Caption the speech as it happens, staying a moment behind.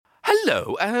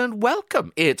Hello and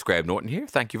welcome. It's Graham Norton here.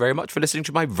 Thank you very much for listening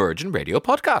to my Virgin Radio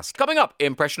podcast. Coming up,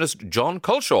 impressionist John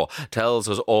Culshaw tells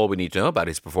us all we need to know about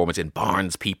his performance in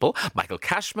Barnes People. Michael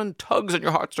Cashman tugs on your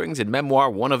heartstrings in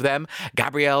memoir One of Them.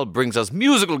 Gabrielle brings us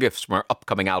musical gifts from her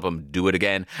upcoming album Do It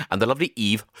Again. And the lovely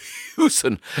Eve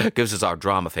Hewson gives us our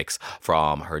drama fix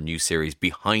from her new series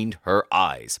Behind Her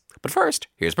Eyes. But first,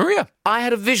 here's Maria. I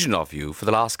had a vision of you for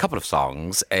the last couple of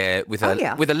songs with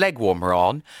a leg warmer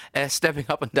on, stepping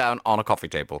up and down on a coffee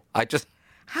table.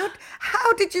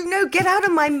 How did you know? Get out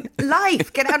of my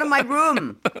life. Get out of my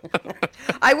room.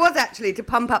 I was actually, to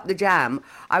pump up the jam,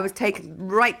 I was taken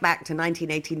right back to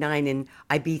 1989 in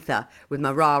Ibiza with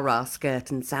my rah-rah skirt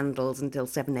and sandals until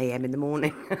 7 a.m. in the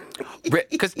morning.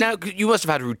 Because now you must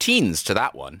have had routines to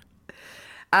that one.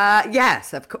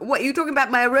 Yes, of course. What, are you talking about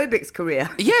my aerobics career?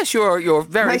 Yes, you're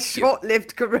very... My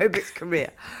short-lived aerobics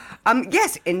career.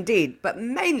 Yes, indeed. But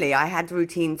mainly I had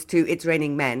routines to It's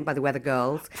Raining Men by the Weather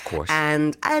Girls. Of course.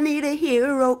 And I Need a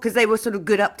Hero, because they were sort of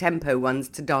good up-tempo ones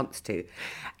to dance to.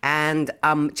 And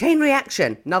Chain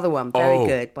Reaction, another one, very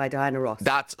good, by Diana Ross.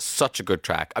 That's such a good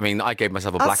track. I mean, I gave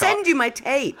myself a black eye. I'll send you my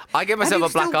tape. I gave myself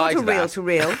a black eye to that. Have you still got a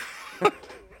reel-to-reel?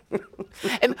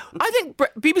 I think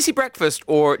BBC Breakfast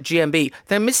or GMB,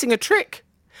 they're missing a trick.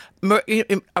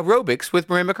 Aerobics with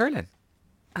Maria McCurlin.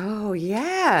 Oh,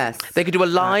 yes. They could do a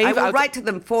live... I will write to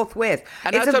them forthwith.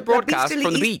 An outside broadcast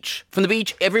from the beach. From the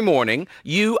beach every morning,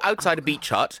 you outside a beach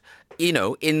hut,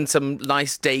 in some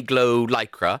nice day glow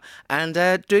lycra, and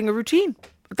doing a routine.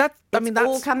 That's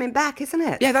all coming back, isn't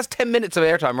it? Yeah, that's 10 minutes of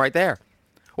airtime right there.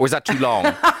 Or is that too long?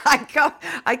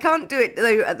 I can't do it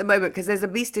though at the moment because there's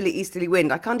a easterly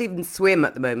wind. I can't even swim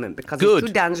at the moment because it's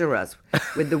too dangerous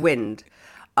with the wind.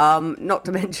 Not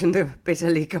to mention the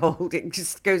bitterly cold. It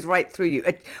just goes right through you.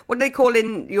 What do they call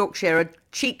in Yorkshire? A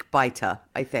cheek biter,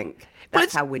 I think.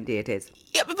 That's how windy it is.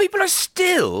 Yeah, but people are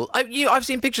still... I've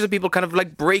seen pictures of people kind of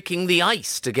like breaking the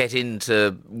ice to get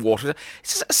into water.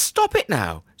 Stop it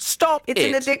now. Stop it. It's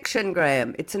an addiction,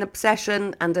 Graham. It's an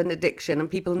obsession and an addiction, and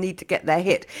people need to get their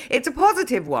hit. It's a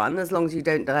positive one, as long as you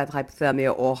don't die of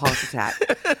hypothermia or heart attack.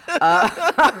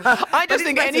 I just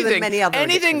think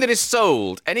anything that is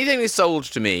sold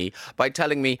to me by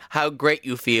telling me how great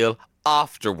you feel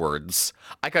afterwards,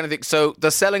 I kind of think, so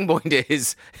the selling point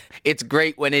is it's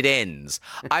great when it ends.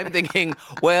 I'm thinking,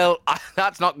 well,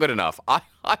 that's not good enough.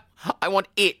 I want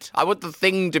it. I want the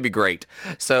thing to be great.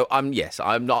 So I'm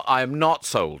not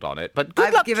sold on it. But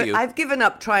good luck to you. I've given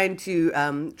up trying to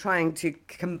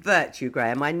convert you,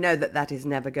 Graham. I know that is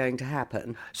never going to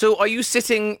happen. So are you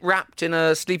sitting wrapped in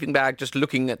a sleeping bag, just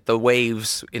looking at the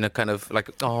waves in a kind of like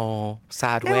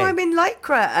sad way? No, I'm in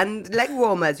lycra and leg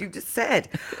warmers. You just said.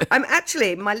 I'm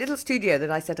actually my little studio that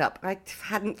I set up. I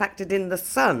hadn't factored in the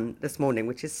sun this morning,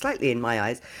 which is slightly in my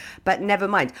eyes, but never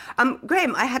mind.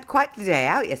 Graham, I had quite the day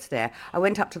out yesterday. I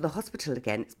went up to the hospital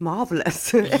again. It's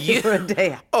marvellous for a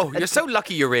day out. Oh, you're so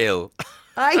lucky you're ill.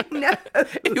 I know.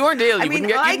 If you weren't ill,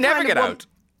 you'd never get out.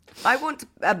 I want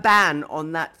a ban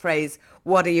on that phrase,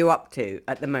 what are you up to,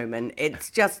 at the moment. It's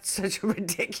just such a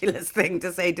ridiculous thing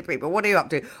to say to people. What are you up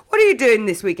to? What are you doing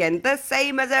this weekend? The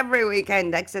same as every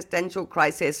weekend. Existential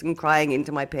crisis and crying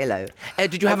into my pillow.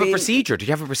 Did you have a procedure? Did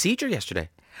you have a procedure yesterday?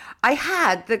 I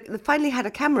finally had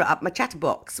a camera up my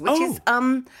chatterbox, which is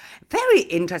very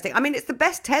interesting. I mean, it's the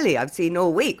best telly I've seen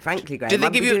all week, frankly, Graham. Did they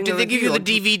give you the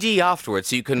DVD afterwards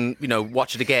so you can,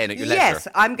 watch it again at your leisure? Yes,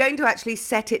 I'm going to actually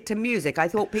set it to music. I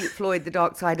thought Pink Floyd, The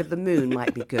Dark Side of the Moon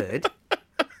might be good.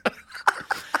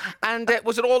 And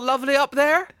was it all lovely up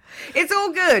there? It's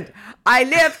all good. I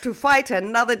live to fight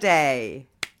another day.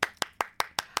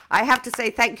 I have to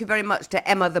say thank you very much to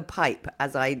Emma the Pipe,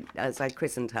 as I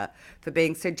christened her, for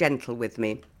being so gentle with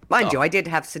me. Mind you, I did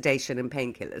have sedation and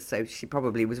painkillers, so she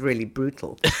probably was really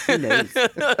brutal. Who knows?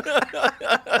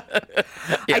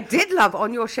 I did love,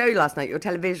 on your show last night, your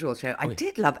televisual show, I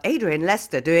did love Adrian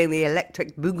Lester doing the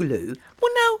electric boogaloo.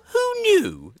 Well, now, who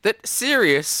knew that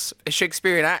serious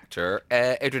Shakespearean actor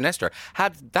Adrian Lester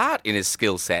had that in his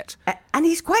skill set? And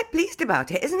he's quite pleased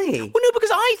about it, isn't he? Well, no,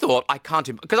 because I thought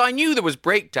because I knew there was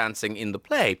breakdancing in the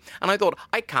play, and I thought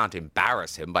I can't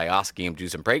embarrass him by asking him to do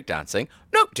some breakdancing.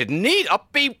 No, didn't need. Up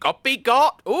he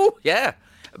got. Oh, yeah.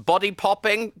 Body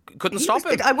popping, couldn't stop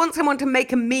him. I want someone to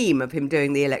make a meme of him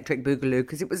doing the electric boogaloo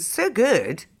because it was so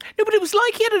good. No, but it was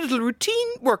like he had a little routine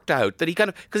worked out that he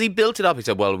because he built it up. He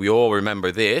said, well, we all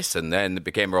remember this, and then it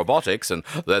became robotics, and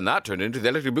then that turned into the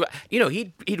electric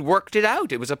boogaloo. He'd worked it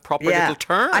out. It was a proper little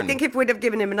turn. I think if we'd have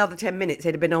given him another 10 minutes,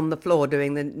 he'd have been on the floor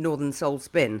doing the Northern Soul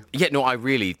spin. Yeah, no, I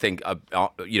really think,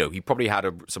 he probably had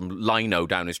some lino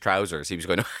down his trousers. He was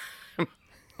going...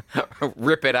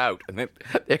 Rip it out. And then,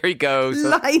 there he goes.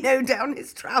 Lino down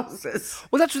his trousers.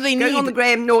 Well, that's what they need. Going on the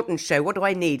Graham Norton show, what do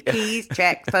I need? Keys,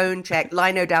 check. Phone, check.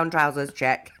 Lino down trousers,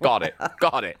 check. Got it.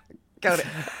 Got it.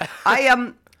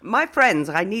 My friends,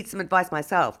 I need some advice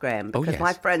myself, Graham, because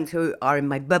my friends who are in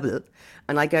my bubble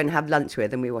and I go and have lunch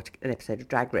with and we watch an episode of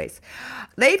Drag Race,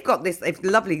 they've got this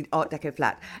lovely Art Deco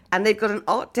flat and they've got an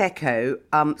Art Deco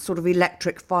sort of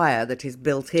electric fire that is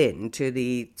built in to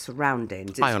the surroundings.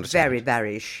 It's I understand. very,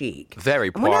 very chic. Very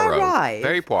Poirot. Poirot. When I arrive,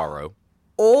 Very Poirot.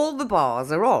 all the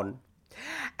bars are on.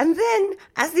 And then,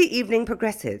 as the evening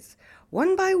progresses,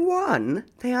 one by one,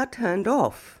 they are turned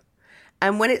off.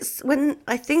 And when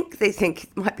I think they think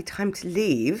it might be time to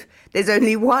leave, there's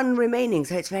only one remaining,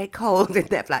 so it's very cold in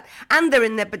their flat. And they're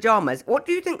in their pyjamas. What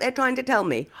do you think they're trying to tell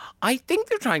me? I think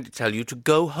they're trying to tell you to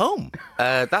go home.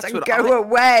 That's So what go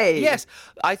away. Yes,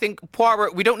 I think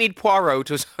Poirot. We don't need Poirot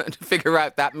to figure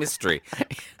out that mystery.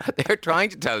 They're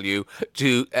trying to tell you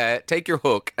to take your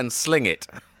hook and sling it.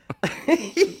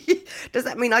 Does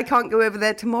that mean I can't go over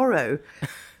there tomorrow?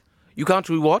 You can't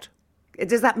do what?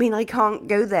 Does that mean I can't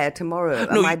go there tomorrow?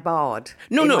 No, Am I barred?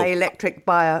 No. My electric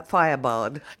fire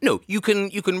barred? No, you can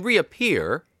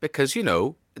reappear because,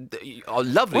 lovely.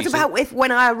 What about if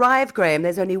when I arrive, Graham,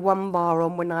 there's only one bar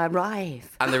on when I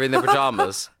arrive? And they're in their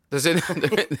pyjamas. And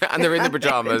they're in their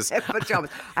pyjamas.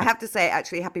 I have to say,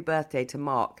 actually, happy birthday to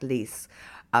Mark Leese,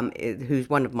 who's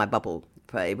one of my bubble.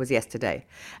 It was yesterday.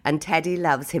 And Teddy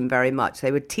loves him very much.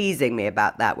 They were teasing me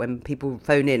about that when people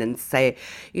phone in and say,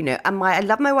 I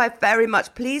love my wife very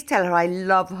much. Please tell her I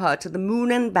love her to the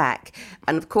moon and back.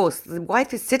 And of course, the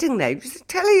wife is sitting there. Just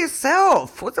tell her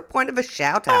yourself. What's the point of a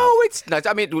shout out? Oh, it's nice.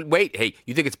 I mean, wait. Hey,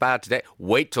 you think it's bad today?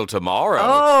 Wait till tomorrow.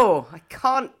 Oh, I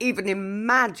can't even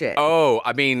imagine. Oh,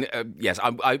 I mean, yes.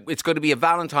 It's going to be a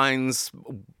Valentine's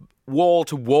wall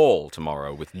to wall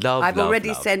tomorrow with love. I've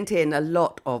already sent in a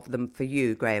lot of them for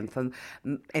you, Graham, from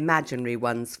imaginary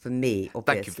ones for me,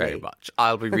 obviously. Thank you very much.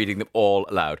 I'll be reading them all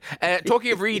aloud.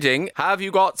 Talking of reading, have you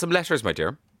got some letters, my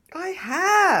dear? I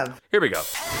have. Here we go.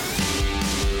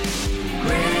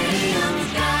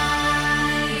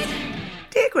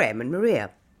 Dear Graham and Maria,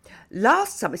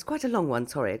 last summer, it's quite a long one,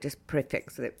 sorry, I just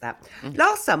prefixed that.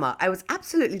 Last summer, I was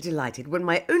absolutely delighted when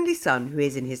my only son, who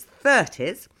is in his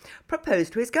 30s,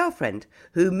 proposed to his girlfriend,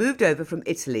 who moved over from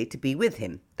Italy to be with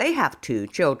him. They have 2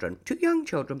 children, 2 young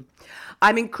children.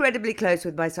 I'm incredibly close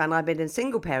with my son. I've been a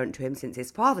single parent to him since his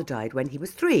father died when he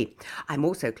was 3. I'm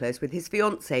also close with his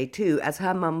fiancée too, as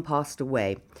her mum passed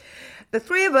away. The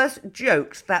 3 of us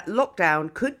joked that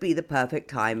lockdown could be the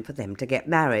perfect time for them to get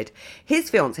married.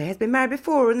 His fiancée has been married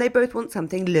before and they both want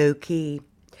something low-key.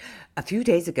 A few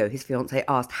days ago, his fiancée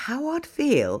asked how I'd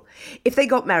feel if they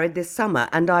got married this summer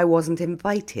and I wasn't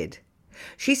invited.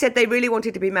 She said they really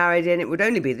wanted to be married and it would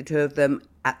only be the 2 of them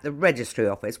at the registry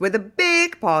office with a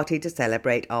big party to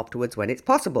celebrate afterwards when it's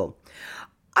possible.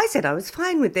 I said I was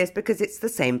fine with this because it's the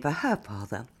same for her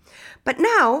father. But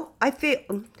now I feel...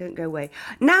 don't go away.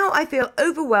 Now I feel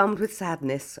overwhelmed with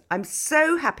sadness. I'm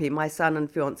so happy my son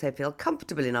and fiancé feel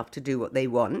comfortable enough to do what they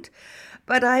want.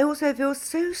 But I also feel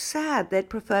so sad they'd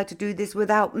prefer to do this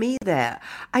without me there.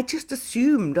 I just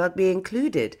assumed I'd be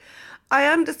included. I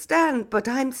understand, but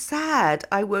I'm sad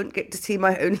I won't get to see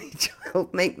my only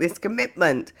child make this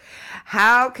commitment.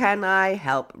 How can I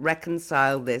help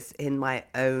reconcile this in my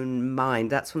own mind?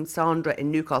 That's from Sandra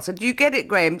in Newcastle. Do you get it,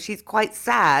 Graham? She's quite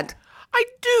sad. I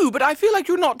do, but I feel like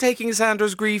you're not taking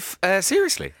Sandra's grief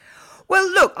seriously. Well,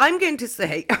 look, I'm going to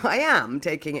say, I am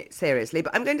taking it seriously,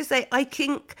 but I'm going to say I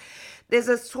think there's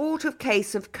a sort of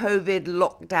case of COVID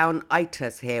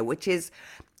lockdown-itis here, which is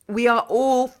we are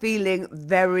all feeling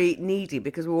very needy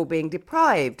because we're all being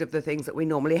deprived of the things that we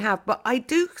normally have. But I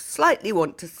do slightly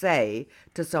want to say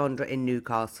to Sandra in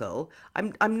Newcastle,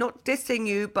 I'm not dissing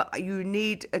you, but you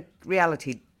need a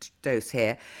reality dose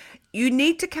here. You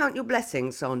need to count your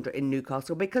blessings, Sandra in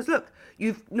Newcastle, because look,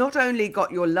 you've not only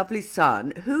got your lovely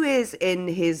son, who is in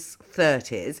his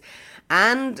 30s,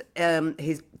 and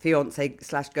his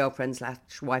fiancée / girlfriend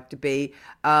 / wife-to-be,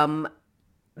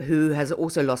 who has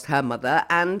also lost her mother,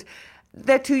 and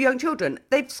their 2 young children.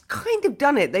 They've kind of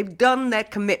done it. They've done their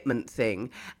commitment thing.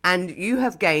 And you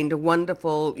have gained a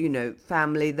wonderful,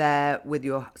 family there with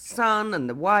your son and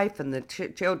the wife and the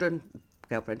children,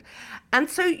 girlfriend. And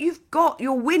so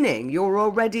you're winning. You're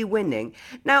already winning.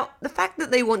 Now, the fact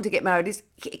that they want to get married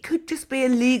it could just be a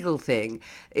legal thing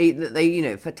that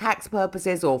they, for tax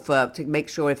purposes or to make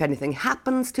sure if anything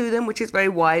happens to them, which is very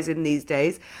wise in these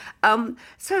days.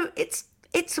 So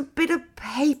It's a bit of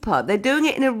paper. They're doing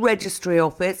it in a registry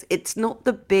office. It's not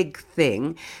the big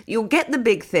thing. You'll get the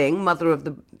big thing, mother of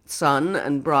the son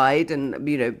and bride, and,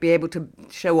 be able to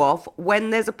show off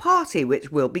when there's a party,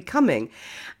 which will be coming.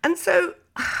 And so,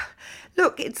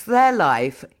 look, it's their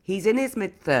life. He's in his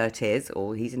mid-30s,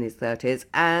 or he's in his 30s,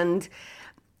 and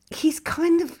he's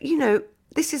kind of,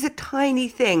 this is a tiny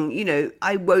thing.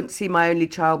 I won't see my only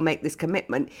child make this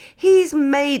commitment. He's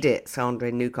made it, Sandra,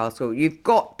 in Newcastle. You've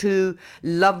got two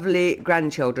lovely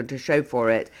grandchildren to show for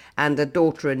it, and a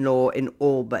daughter-in-law in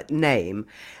all but name.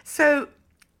 So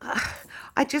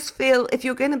I just feel if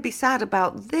you're going to be sad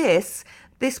about this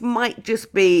might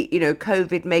just be,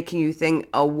 COVID making you think,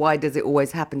 oh, why does it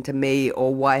always happen to me?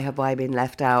 Or why have I been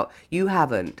left out? You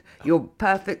haven't. You're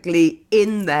perfectly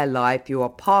in their life. You are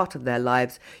part of their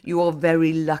lives. You are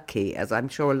very lucky, as I'm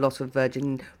sure a lot of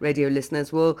Virgin Radio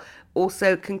listeners will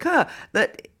also concur,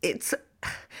 that it's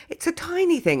a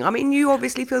tiny thing. I mean, you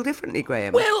obviously feel differently,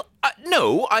 Graham. Well,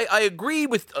 no, I agree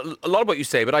with a lot of what you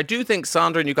say, but I do think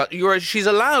Sandra, she's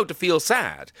allowed to feel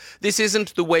sad. This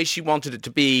isn't the way she wanted it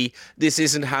to be. This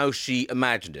isn't how she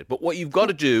imagined it. But what you've got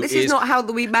to do This is not how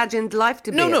we imagined life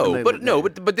to be.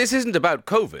 But this isn't about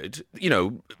COVID.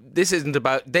 This isn't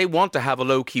about. They want to have a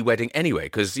low key wedding anyway,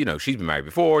 because she's been married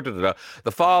before. The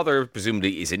father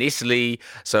presumably is in Italy,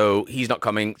 so he's not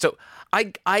coming. So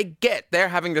I get they're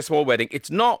having a small wedding. It's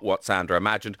not what Sandra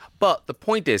imagined, but the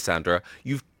point is, Sandra,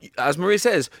 as Maria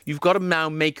says, you've got to now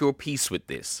make your peace with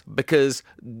this, because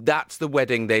that's the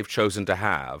wedding they've chosen to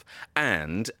have.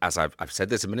 And, as I've said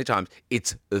this many times,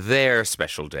 it's their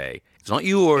special day. It's not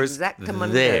yours,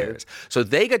 theirs. So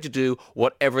they get to do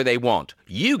whatever they want.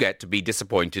 You get to be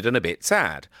disappointed and a bit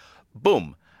sad.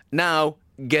 Boom. Now,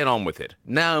 get on with it.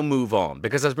 Now move on.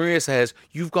 Because as Maria says,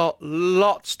 you've got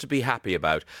lots to be happy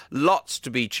about, lots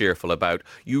to be cheerful about.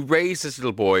 You raised this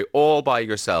little boy all by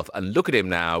yourself, and look at him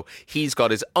now. He's got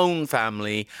his own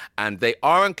family, and they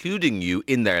are including you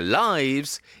in their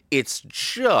lives. It's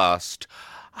just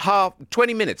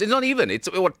 20 minutes. It's not even. It's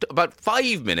about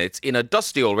 5 minutes in a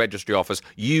dusty old registry office.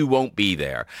 You won't be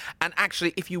there. And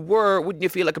actually, if you were, wouldn't you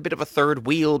feel like a bit of a third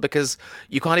wheel, because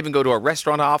you can't even go to a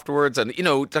restaurant afterwards, and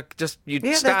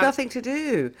there's nothing to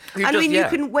do. You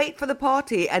can wait for the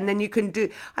party, and then you can do.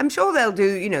 I'm sure they'll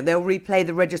do. They'll replay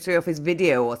the registry office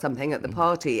video or something at the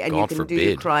party, and God you can forbid. do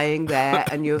your crying there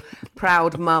and your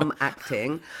proud mum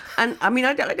acting. And I mean,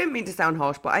 I don't mean to sound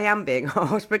harsh, but I am being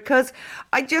harsh, because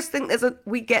I just think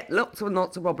we get lots and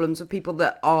lots of problems with people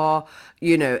that are,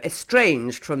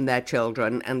 estranged from their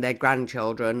children and their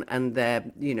grandchildren and their,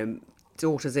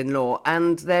 daughters-in-law,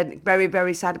 and they're very,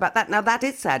 very sad about that. Now, that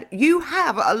is sad. You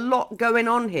have a lot going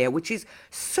on here, which is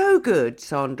so good,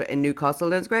 Sandra, in Newcastle.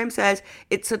 And as Graham says,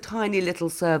 it's a tiny little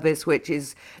service,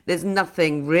 there's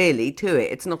nothing really to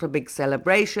it. It's not a big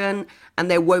celebration,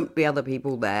 and there won't be other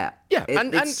people there. Yeah,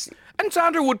 and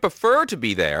Sandra would prefer to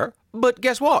be there, but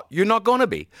guess what? You're not going to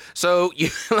be. So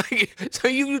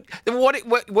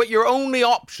what your only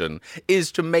option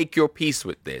is to make your peace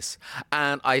with this.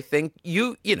 And I think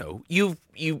you've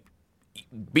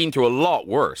been through a lot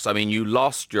worse. I mean, you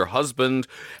lost your husband,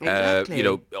 exactly.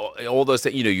 All those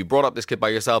things. You brought up this kid by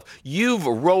yourself. You've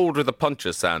rolled with the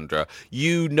punches, Sandra.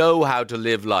 You know how to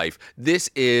live life. This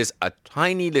is a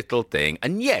tiny little thing.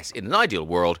 And yes, in an ideal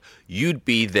world, you'd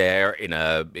be there in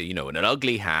an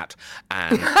ugly hat,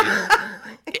 and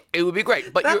it would be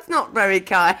great. But that's not very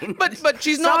kind. But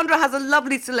she's not. Sandra has a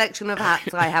lovely selection of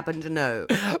hats, I happen to know.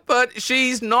 But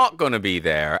she's not going to be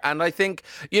there. And I think,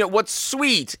 what's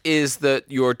sweet is that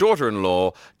your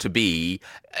daughter-in-law to be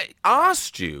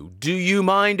asked you, do you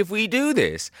mind if we do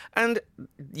this? And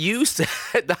you said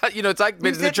that, it's like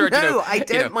in the church. No, I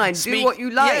don't mind. Do what you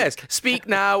like. Yes, speak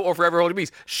now or forever hold your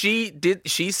peace.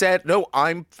 She said, no,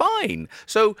 I'm fine.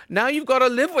 So now you've got to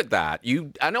live with that.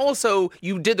 And also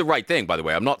you did the right thing, by the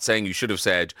way. I'm not saying you should have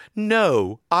said,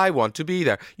 no, I want to be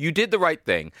there. You did the right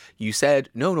thing. You said,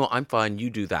 no, I'm fine. You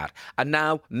do that. And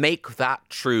now make that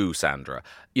true, Sandra.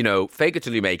 Fake it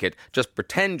till you make it. Just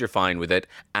pretend you're fine with it,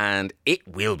 and it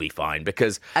will be fine,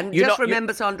 because... And just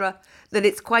remember, Sandra, that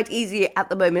it's quite easy at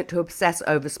the moment to obsess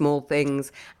over small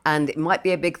things, and it might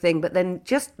be a big thing, but then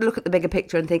just look at the bigger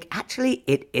picture and think, actually,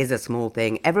 it is a small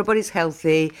thing. Everybody's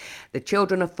healthy. The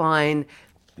children are fine.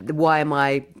 Why am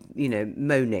I,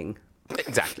 moaning?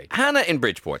 Exactly. Hannah in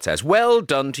Bridgeport says, well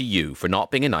done to you for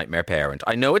not being a nightmare parent.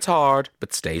 I know it's hard,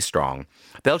 but stay strong.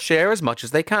 They'll share as much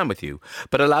as they can with you,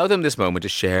 but allow them this moment to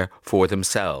share for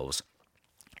themselves.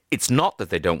 It's not that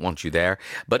they don't want you there,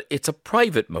 but it's a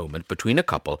private moment between a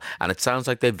couple, and it sounds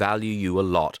like they value you a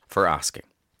lot for asking.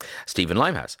 Stephen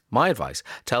Limehouse, my advice,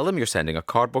 tell them you're sending a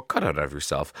cardboard cutout of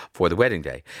yourself for the wedding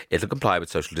day. It'll comply with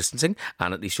social distancing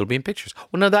and at least you'll be in pictures.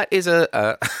 Well, no, that is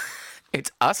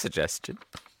it's a suggestion.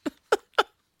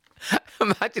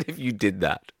 Imagine if you did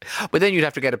that. But then you'd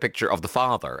have to get a picture of the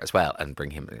father as well and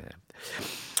bring him.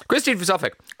 Christine from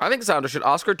Suffolk. I think Sandra should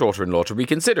ask her daughter-in-law to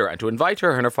reconsider and to invite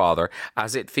her and her father,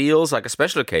 as it feels like a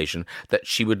special occasion that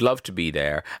she would love to be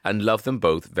there and love them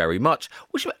both very much.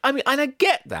 Which, I mean, and I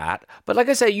get that, but like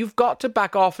I say, you've got to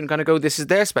back off and kind of go, this is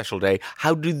their special day.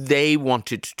 How do they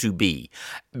want it to be?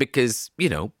 Because, you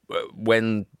know,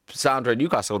 when Sandra and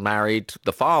Newcastle married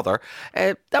the father,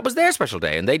 that was their special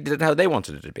day and they did it how they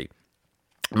wanted it to be.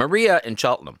 Maria in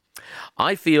Cheltenham.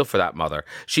 I feel for that mother.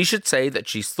 She should say that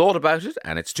she's thought about it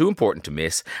and it's too important to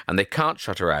miss and they can't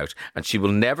shut her out and she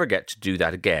will never get to do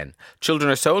that again. Children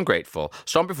are so ungrateful,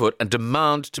 stomp your foot and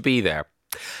demand to be there.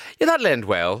 Yeah, that'll end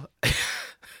well.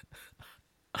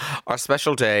 Our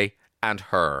special day and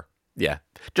her. Yeah,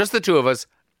 just the two of us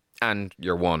and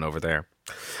your one over there.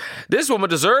 This woman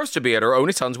deserves to be at her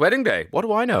only son's wedding day. What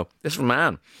do I know? This from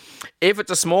man. If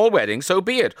it's a small wedding, so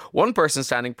be it. One person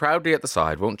standing proudly at the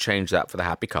side won't change that for the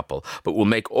happy couple, but will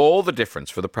make all the difference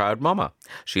for the proud mama.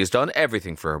 She has done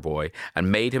everything for her boy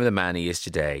and made him the man he is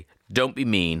today. Don't be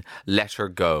mean. Let her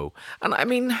go. And I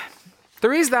mean,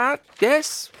 there is that,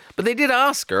 yes. But they did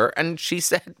ask her and she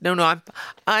said, no,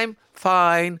 I'm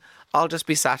fine. I'll just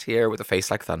be sat here with a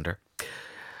face like thunder.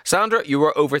 Sandra, you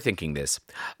are overthinking this.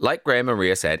 Like Graham and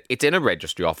Maria said, it's in a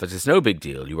registry office. It's no big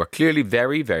deal. You are clearly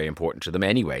very, very important to them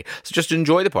anyway. So just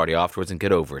enjoy the party afterwards and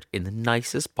get over it in the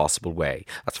nicest possible way.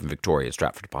 That's from Victoria in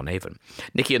Stratford-upon-Avon.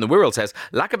 Nikki in the Wirral says,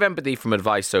 lack of empathy from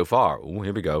advice so far. Oh,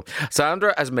 here we go.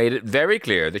 Sandra has made it very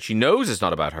clear that she knows it's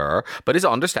not about her, but is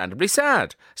understandably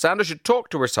sad. Sandra should talk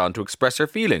to her son to express her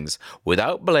feelings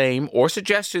without blame or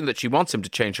suggestion that she wants him to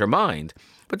change her mind,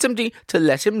 but simply to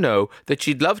let him know that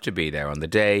she'd love to be there on the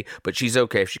day, but she's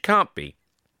okay if she can't be.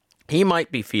 He might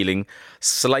be feeling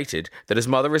slighted that his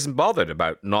mother isn't bothered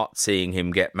about not seeing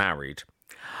him get married.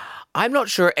 I'm not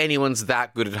sure anyone's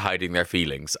that good at hiding their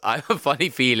feelings. I have a funny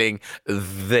feeling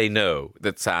they know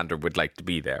that Sandra would like to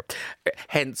be there.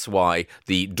 Hence why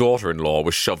the daughter-in-law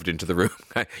was shoved into the room.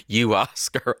 You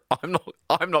ask her. I'm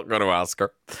not going to ask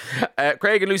her.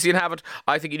 Craig and Lucy in Havant,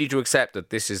 I think you need to accept that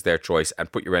this is their choice and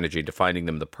put your energy into finding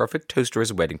them the perfect toaster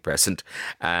as a wedding present.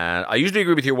 And I usually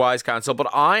agree with your wise counsel,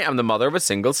 but I am the mother of a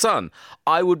single son.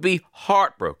 I would be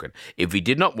heartbroken if he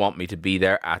did not want me to be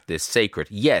there at this sacred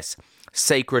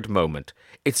moment.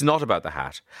 It's not about the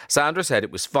hat. Sandra said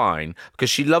it was fine because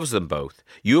she loves them both.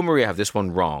 You and Maria have this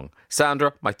one wrong.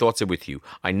 Sandra, my thoughts are with you.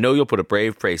 I know you'll put a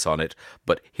brave face on it,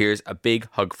 but here's a big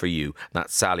hug for you.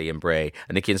 That's Sally and Bray.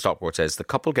 And Nikki in Stockport says, the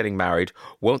couple getting married,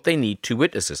 won't they need 2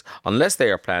 witnesses? Unless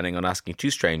they are planning on asking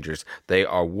 2 strangers, they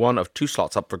are one of 2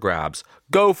 slots up for grabs.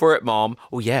 Go for it, Mom.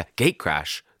 Oh yeah, gate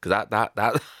crash. Because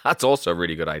that's also a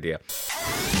really good idea.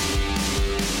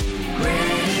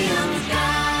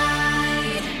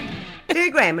 Dear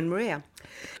Graham and Maria,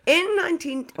 in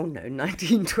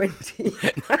 1920.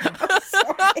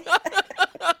 Sorry.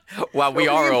 Well, we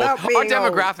are old. Our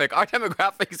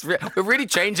demographic is we're really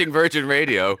changing Virgin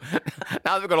Radio.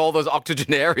 Now that we've got all those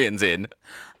octogenarians in.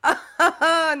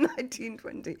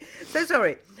 1920. So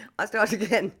sorry. I'll start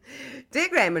again. Dear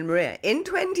Graham and Maria, in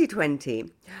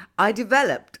 2020, I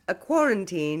developed a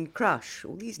quarantine crush.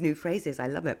 All these new phrases, I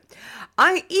love it.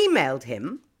 I emailed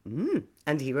him,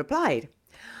 and he replied.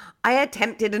 I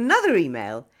attempted another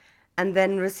email and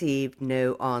then received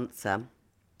no answer.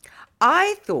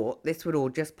 I thought this would all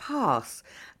just pass,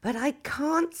 but I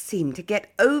can't seem to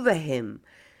get over him.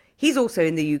 He's also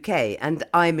in the UK and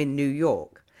I'm in New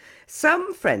York.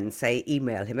 Some friends say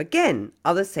email him again.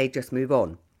 Others say just move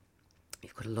on.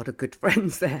 You've got a lot of good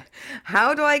friends there.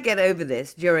 How do I get over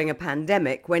this during a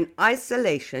pandemic when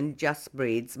isolation just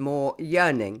breeds more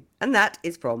yearning? And that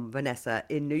is from Vanessa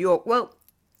in New York. Well,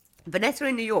 Vanessa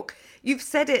in New York, you've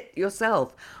said it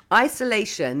yourself.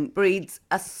 Isolation breeds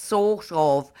a sort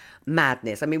of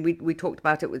madness. I mean, we talked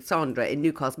about it with Sandra in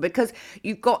Newcastle because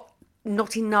you've got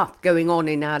not enough going on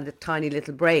in our tiny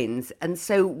little brains. And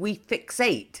so we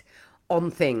fixate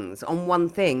on things, on one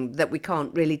thing that we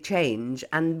can't really change.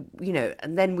 And, you know,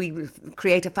 and then we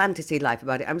create a fantasy life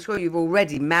about it. I'm sure you've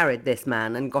already married this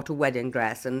man and got a wedding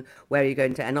dress. And where are you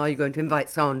going to, and are you going to invite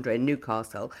Sandra in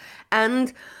Newcastle?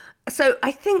 And so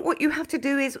I think what you have to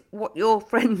do is what your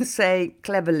friends say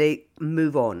cleverly,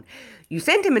 move on. You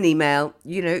sent him an email,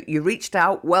 you know, you reached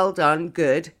out, well done,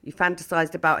 good. You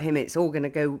fantasized about him, it's all going to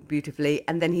go beautifully.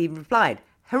 And then he replied,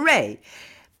 hooray.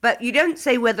 But you don't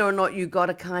say whether or not you got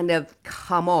a kind of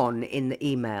come on in the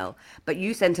email. But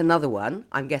you sent another one,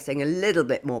 I'm guessing a little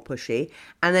bit more pushy,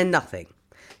 and then nothing.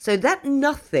 So that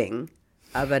nothing,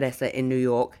 Vanessa in New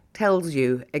York, tells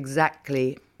you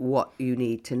exactly what you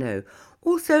need to know.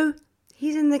 Also,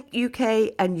 he's in the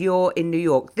UK and you're in New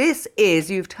York.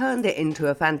 You've turned it into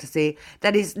a fantasy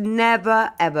that is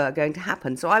never, ever going to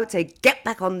happen. So I would say get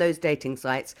back on those dating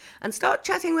sites and start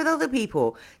chatting with other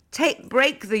people.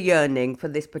 Break the yearning for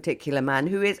this particular man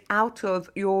who is out of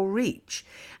your reach,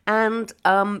 and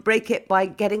break it by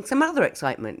getting some other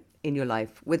excitement in your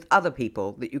life with other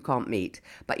people that you can't meet,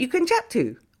 but you can chat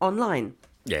to online.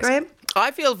 Yes. Graham?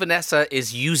 I feel Vanessa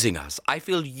is using us. I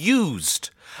feel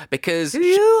used because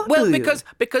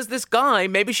because this guy,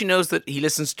 maybe she knows that he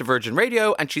listens to Virgin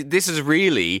Radio, and this is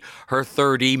really her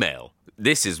third email.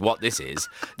 This is what this is.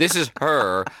 This is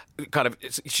her kind of,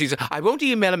 I won't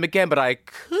email him again, but I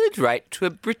could write to a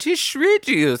British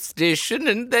radio station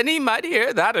and then he might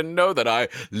hear that and know that I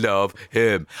love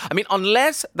him. I mean,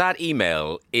 unless that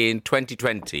email in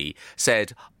 2020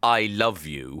 said, I love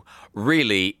you,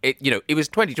 really, it was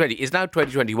 2020, it's now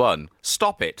 2021.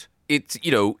 Stop it.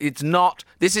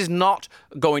 This is not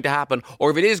going to happen. Or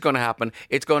if it is going to happen,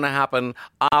 it's going to happen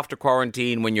after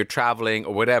quarantine when you're traveling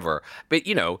or whatever. But,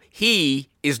 he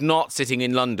is not sitting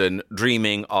in London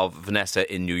dreaming of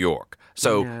Vanessa in New York.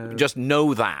 So Just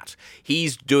know that.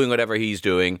 He's doing whatever he's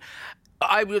doing.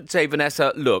 I would say,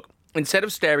 Vanessa, look, instead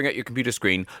of staring at your computer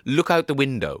screen, look out the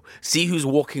window. See who's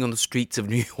walking on the streets of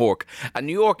New York. And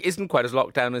New York isn't quite as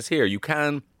locked down as here. You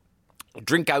can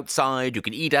drink outside, you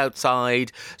can eat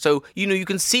outside. So, you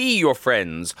can see your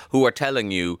friends who are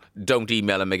telling you, don't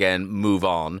email him again, move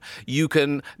on. You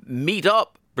can meet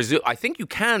up. I think you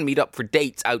can meet up for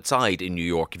dates outside in New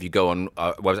York if you go on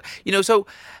website. So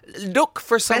look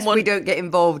for someone. Best we don't get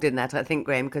involved in that, I think,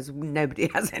 Graham, because nobody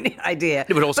has any idea.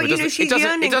 No, but also, it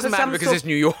doesn't matter because it's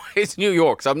New York. It's New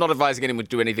York, so I'm not advising anyone to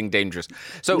do anything dangerous.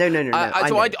 So, No.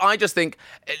 I just think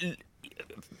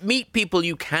meet people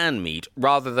you can meet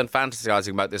rather than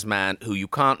fantasizing about this man who you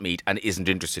can't meet and isn't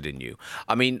interested in you.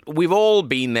 I mean, we've all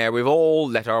been there. We've all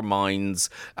let our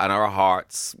minds and our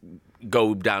hearts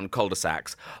go down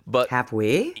cul-de-sacs. But have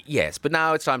we? Yes, but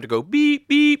now it's time to go beep,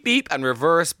 beep, beep and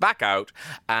reverse back out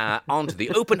onto the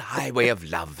open highway of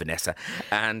love, Vanessa,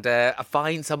 and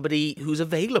find somebody who's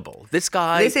available. This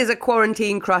is a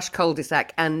quarantine crush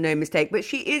cul-de-sac and no mistake. But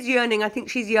she is yearning. I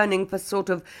think she's yearning for sort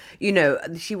of,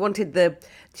 she wanted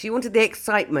the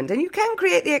excitement, and you can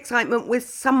create the excitement with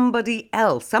somebody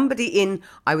else, somebody in,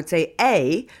 I would say,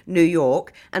 A, New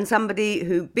York, and somebody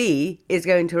who, B, is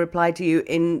going to reply to you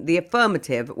in the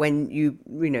affirmative when you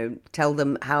tell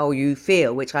them how you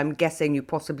feel, which I'm guessing you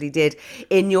possibly did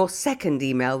in your second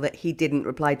email that he didn't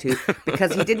reply to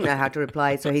because he didn't know how to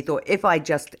reply, so he thought if I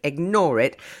just ignore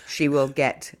it, she would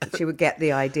get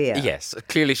the idea. Yes,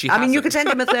 clearly she hasn't. I mean, you could send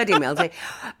him a third email and say,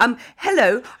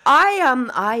 hello,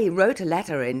 I wrote a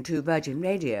letter into Virgin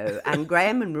Radio and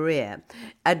Graham and Maria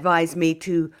advised me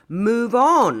to move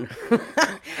on.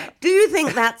 Do you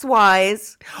think that's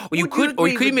wise? Or you could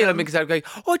email him because I'm going,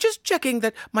 just checking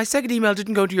that my second email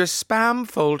didn't go to your spam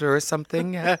folder or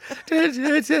something. No,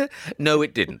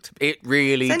 it didn't. It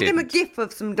really didn't. Send him a gif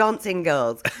of some dancing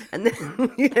girls and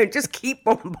then, just keep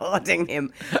bombarding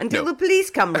him until the police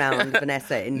come round,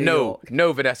 Vanessa, in New York.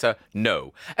 No, Vanessa,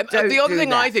 no. The other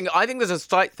thing I think there's a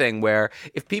slight thing where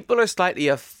if people are slightly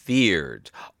afeared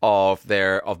of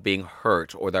being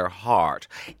hurt or their heart,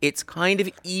 it's kind of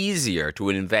easier to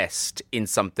invest in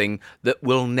something that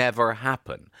will never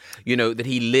happen. That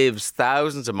he lives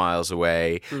thousands of miles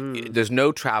away. There's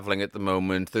no traveling at the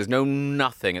moment. There's no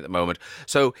nothing at the moment.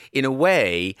 So in a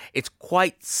way, it's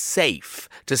quite safe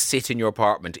to sit in your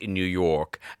apartment in New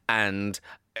York and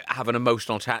have an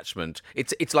emotional attachment.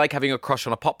 It's like having a crush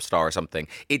on a pop star or something.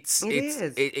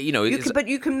 But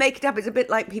you can make it up. It's a bit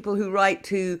like people who write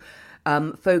to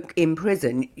folk in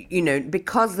prison.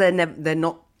 Because they're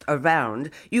not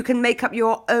around, you can make up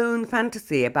your own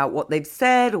fantasy about what they've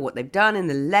said or what they've done in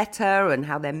the letter and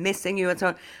how they're missing you and so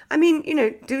on. I mean,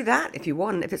 do that if you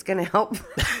want, if it's going to help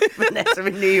Vanessa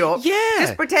in New York. Yeah.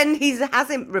 Just pretend he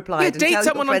hasn't replied. Yeah, date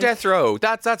someone on death row.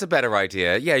 That's a better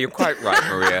idea. Yeah, you're quite right,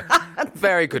 Maria.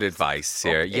 Very good advice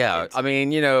here. Yeah, I mean,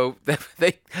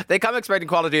 they come expecting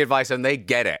quality advice and they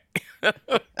get it.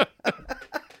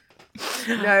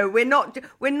 No, we're not.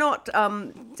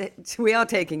 We are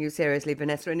taking you seriously,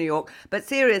 Vanessa, in New York. But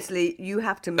seriously, you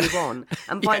have to move on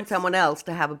and find someone else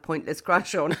to have a pointless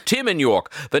crush on. Tim in New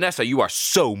York. Vanessa, you are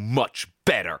so much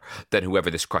better than whoever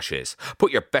this crush is.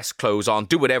 Put your best clothes on,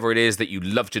 do whatever it is that you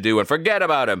love to do, and forget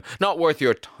about him. Not worth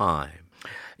your time.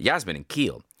 Yasmin in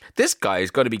Kiel. This guy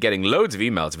is going to be getting loads of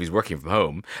emails if he's working from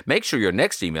home. Make sure your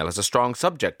next email has a strong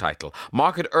subject title.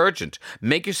 Mark it urgent.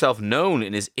 Make yourself known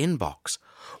in his inbox.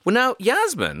 Well, now,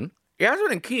 Yasmin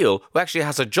in Kiel, who actually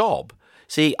has a job.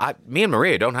 See, me and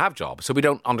Maria don't have jobs, so we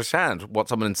don't understand what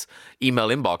someone's email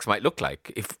inbox might look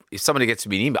like. If somebody gets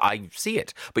me an email, I see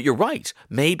it. But you're right.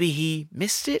 Maybe he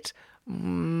missed it.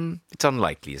 It's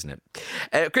unlikely, isn't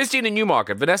it? Christine in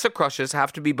Newmarket. Vanessa crushes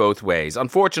have to be both ways.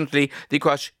 Unfortunately, the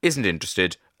crush isn't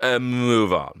interested.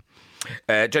 Move on.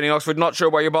 Jenny Oxford, not sure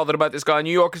why you're bothered about this guy.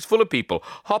 New York is full of people.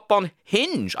 Hop on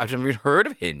Hinge. I've never even heard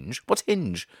of Hinge. What's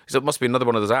Hinge? So it must be another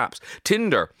one of those apps.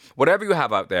 Tinder. Whatever you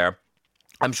have out there,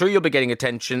 I'm sure you'll be getting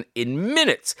attention in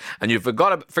minutes. And you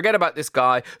forget about this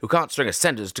guy who can't string a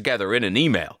sentence together in an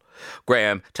email.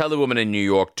 Graham, tell the woman in New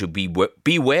York to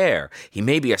beware. He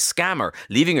may be a scammer,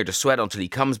 leaving her to sweat until he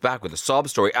comes back with a sob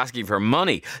story asking for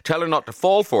money. Tell her not to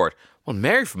fall for it. Well,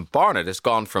 Mary from Barnet has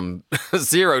gone from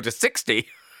 0 to 60.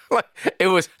 It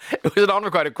was an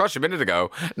unrequited crush a minute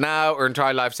ago. Now her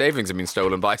entire life savings have been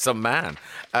stolen by some man.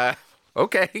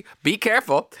 Okay, be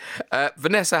careful.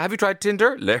 Vanessa, have you tried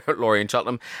Tinder? Laurie in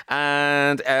Cheltenham.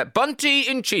 And Bunty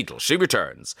in Cheadle. She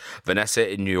returns. Vanessa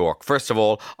in New York. First of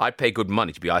all, I'd pay good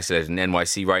money to be isolated in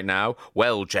NYC right now.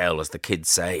 Well, jail, as the kids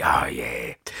say. Oh,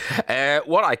 yeah.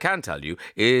 What I can tell you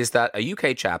is that a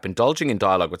UK chap indulging in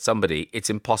dialogue with somebody it's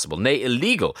impossible, nay,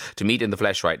 illegal to meet in the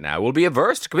flesh right now will be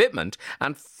averse to commitment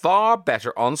and far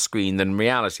better on screen than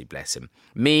reality, bless him.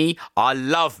 Me, I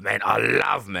love men.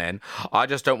 I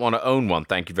just don't want to own one,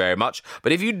 thank you very much.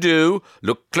 But if you do,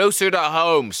 look closer to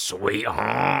home,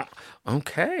 sweetheart.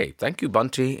 Okay, thank you,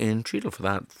 Bunty in Treadle, for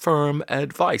that firm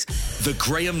advice. The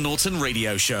Graham Norton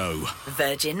Radio Show.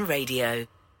 Virgin Radio.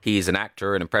 He is an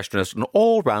actor, an impressionist, an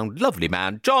all-round lovely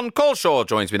man. John Culshaw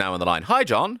joins me now on the line. Hi,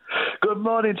 John. Good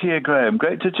morning to you, Graham.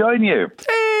 Great to join you.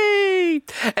 Hey!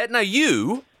 Now,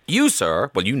 you,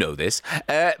 sir, well, you know this,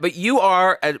 but you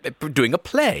are doing a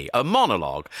play, a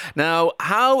monologue. Now,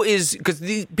 because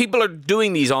people are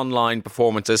doing these online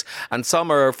performances, and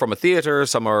some are from a theatre,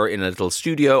 some are in a little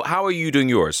studio. How are you doing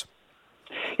yours?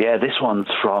 Yeah, this one's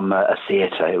from a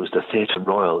theatre. It was the Theatre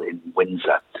Royal in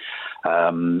Windsor.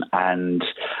 And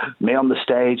me on the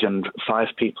stage and 5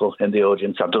 people in the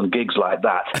audience. I've done gigs like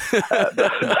that.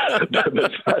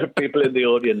 There's 5 people in the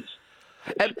audience.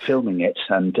 Filming it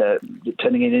and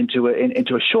turning it into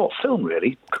a short film,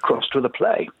 really, crossed with a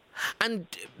play. And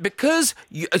because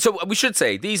so we should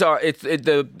say these are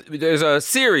there's a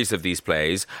series of these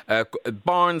plays,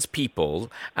 Barnes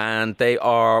People, and they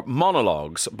are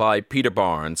monologues by Peter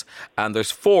Barnes, and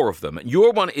there's 4 of them.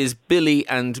 Your one is Billy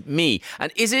and Me,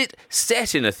 and is it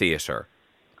set in a theatre?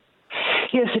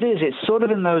 Yes, it is. It's sort of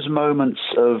in those moments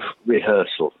of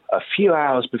rehearsal, a few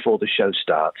hours before the show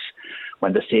starts,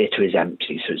 when the theatre is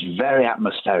empty, so it's very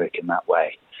atmospheric in that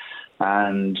way.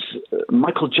 And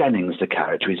Michael Jennings, the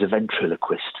character, is a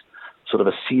ventriloquist, sort of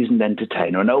a seasoned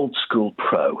entertainer, an old-school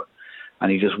pro.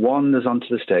 And he just wanders onto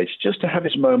the stage just to have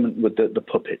his moment with the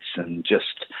puppets and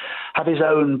just have his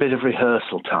own bit of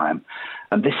rehearsal time.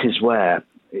 And this is where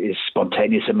his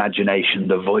spontaneous imagination,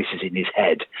 the voices in his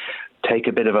head, take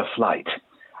a bit of a flight.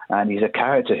 And he's a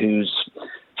character who's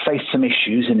faced some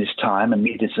issues in his time and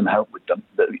needed some help with them,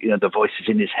 the voices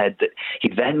in his head that he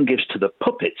then gives to the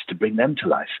puppets to bring them to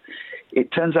life.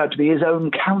 It turns out to be his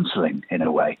own counselling in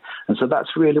a way. And so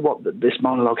that's really what this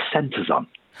monologue centres on.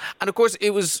 And of course,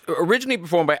 it was originally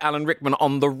performed by Alan Rickman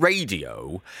on the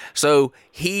radio. So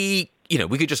we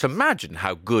could just imagine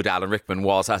how good Alan Rickman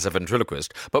was as a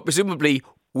ventriloquist, but presumably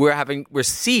we're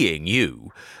seeing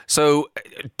you. So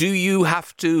do you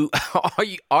have to,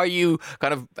 are you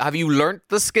kind of, have you learnt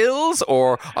the skills,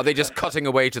 or are they just cutting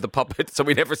away to the puppet so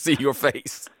we never see your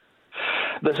face?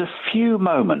 There's a few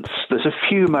moments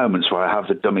where I have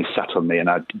the dummy sat on me and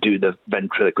I do the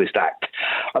ventriloquist act.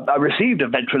 I received a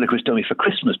ventriloquist dummy for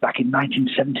Christmas back in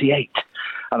 1978.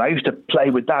 And I used to play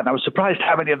with that, and I was surprised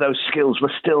how many of those skills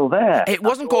were still there. It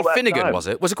wasn't called Finnegan, was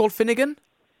it? Was it called Finnegan?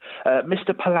 Mr.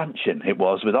 Palanchin, it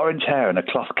was, with orange hair and a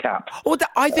cloth cap. Oh,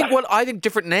 I think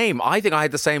different name. I think I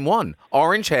had the same one.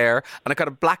 Orange hair and a kind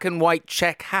of black and white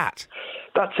check hat.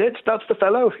 That's it. That's the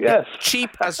fellow, yes.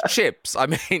 Cheap as chips, I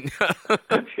mean.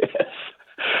 Yes,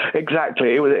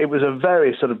 exactly. It was a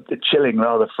very sort of chilling,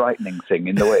 rather frightening thing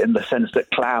in the sense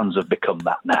that clowns have become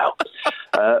that now.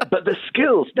 But the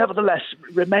skills, nevertheless,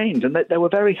 remained, and they were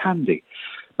very handy.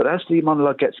 But as the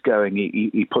monologue gets going,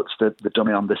 he puts the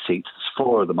dummy on the seat. There's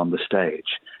 4 of them on the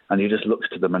stage, and he just looks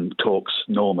to them and talks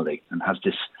normally and has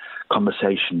this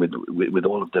conversation with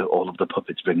all of the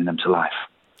puppets, bringing them to life.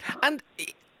 And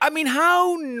I mean,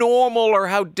 how normal or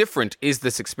how different is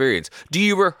this experience? Do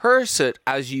you rehearse it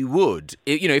as you would?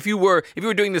 If you were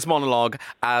doing this monologue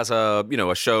as a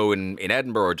show in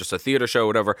Edinburgh or just a theatre show,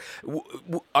 whatever,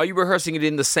 are you rehearsing it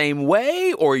in the same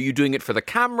way, or are you doing it for the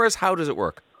cameras? How does it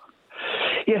work?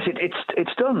 Yes,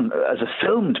 it's done as a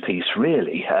filmed piece,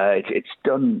 really. It's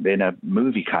done in a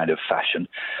movie kind of fashion.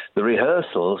 The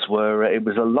rehearsals it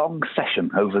was a long session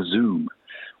over Zoom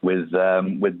with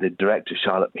the director,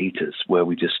 Charlotte Peters, where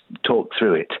we just talked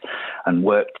through it and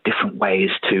worked different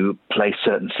ways to play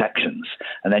certain sections.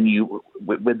 And then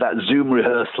with that Zoom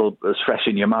rehearsal as fresh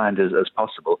in your mind as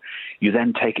possible, you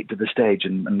then take it to the stage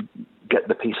and get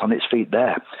the piece on its feet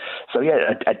there. So,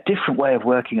 yeah, a different way of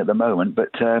working at the moment,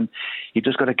 but you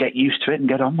just got to get used to it and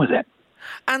get on with it.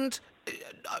 And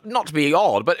not to be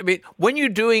odd, but I mean, when you're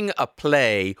doing a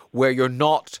play where you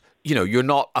haven't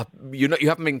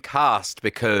been cast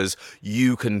because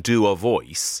you can do a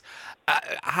voice,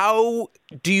 how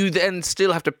do you then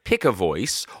still have to pick a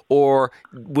voice, or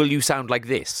will you sound like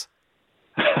this?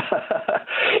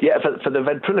 Yeah, for the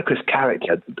ventriloquist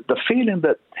character, the feeling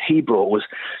that he brought was,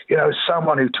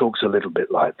 someone who talks a little bit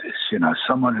like this,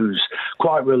 someone who's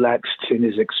quite relaxed in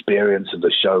his experience of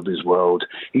the showbiz world.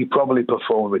 He probably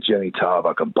performed with Jimmy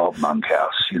Tarbuck and Bob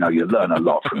Monkhouse. You learn a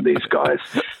lot from these guys,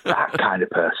 that kind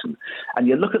of person. And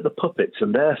you look at the puppets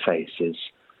and their faces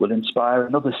will inspire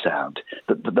another sound.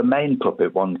 The main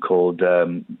puppet, one called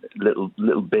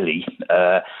Little Billy,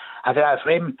 I don't know,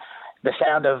 for him, the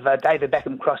sound of David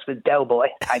Beckham crossed with Del Boy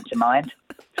came to mind.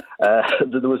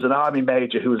 There was an army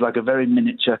major who was like a very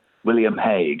miniature William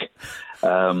Hague.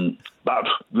 But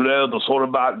the sort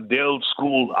of the old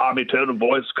school army tone of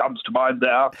voice comes to mind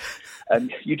there.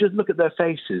 And you just look at their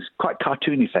faces, quite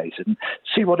cartoony faces, and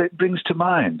see what it brings to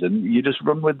mind, and you just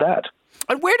run with that.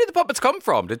 And where did the puppets come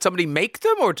from? Did somebody make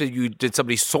them, or did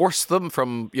somebody source them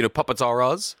from, Puppets R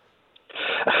Us?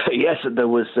 Yes, there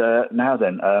was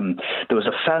there was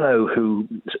a fellow who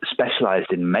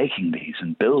specialised in making these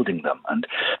and building them, and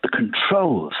the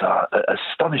controls are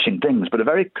astonishing things. But a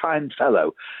very kind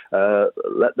fellow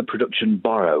let the production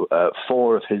borrow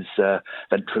 4 of his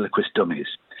ventriloquist dummies,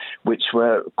 which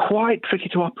were quite tricky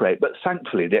to operate. But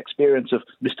thankfully, the experience of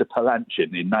Mr.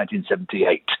 Palanchin in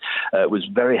 1978 was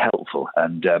very helpful,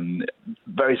 and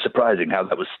very surprising how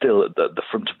that was still at the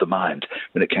front of the mind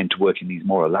when it came to working these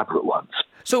more elaborate ones.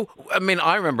 So, I mean,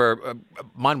 I remember,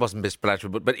 mine wasn't Mr.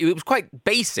 Palanchin, but it was quite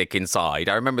basic inside.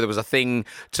 I remember there was a thing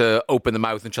to open the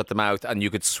mouth and shut the mouth, and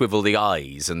you could swivel the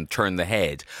eyes and turn the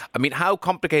head. I mean, how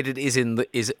complicated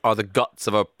are the guts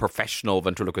of a professional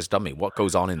ventriloquist dummy? What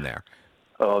goes on in there?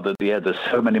 Oh, there's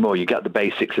so many more. You get the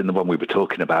basics in the one we were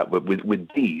talking about. But with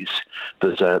these,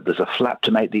 there's a flap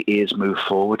to make the ears move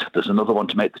forward. There's another one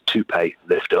to make the toupee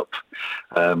lift up,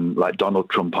 like Donald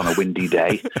Trump on a windy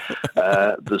day.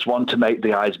 There's one to make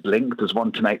the eyes blink. There's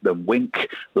one to make them wink.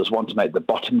 There's one to make the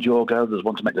bottom jaw go. There's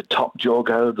one to make the top jaw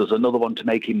go. There's another one to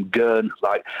make him gurn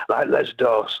like Les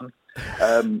Dawson.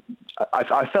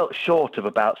 I felt short of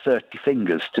about 30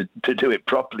 fingers to do it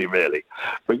properly, really.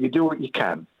 But you do what you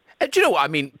can. Do you know what I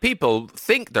mean? People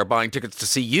think they're buying tickets to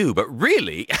see you, but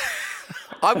really,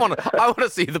 I want to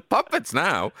see the puppets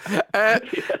now. Yes.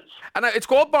 And it's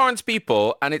called Barnes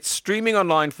People, and it's streaming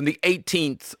online from the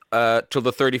 18th till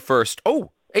the 31st.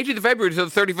 Oh, 18th of February to the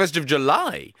 31st of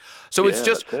July. So it's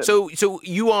just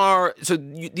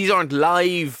these aren't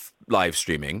live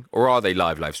streaming, or are they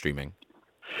live streaming?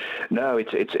 No,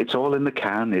 it's all in the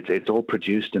can. It's all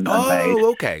produced and made. Oh,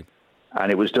 okay. And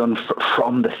it was done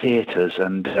from the theatres,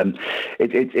 and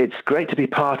it's great to be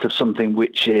part of something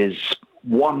which is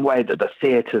one way that the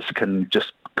theatres can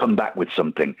just come back with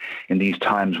something in these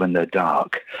times when they're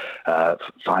dark,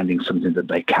 finding something that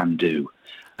they can do.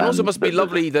 It also must be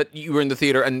lovely that you were in the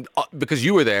theatre, and because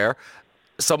you were there,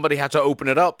 somebody had to open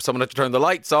it up, someone had to turn the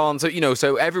lights on, so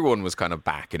everyone was kind of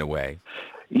back in a way.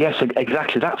 Yes,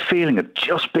 exactly. That feeling of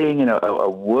just being in a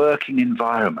working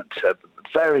environment,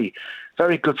 very,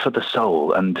 very good for the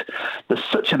soul. And there's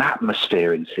such an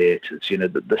atmosphere in theatres,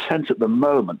 the sense at the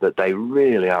moment that they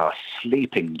really are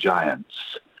sleeping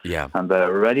giants. Yeah. And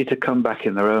they're ready to come back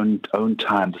in their own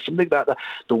time. There's something about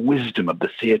the wisdom of the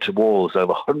theatre walls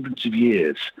over hundreds of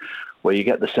years, where you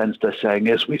get the sense they're saying,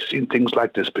 yes, we've seen things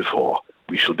like this before.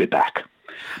 We shall be back.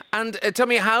 And tell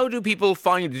me, how do people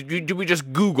find you? Do we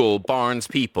just Google Barnes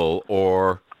People,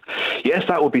 or...? Yes,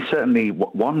 that would be certainly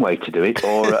one way to do it,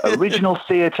 or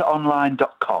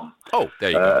originaltheatreonline.com. Oh, there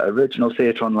you go.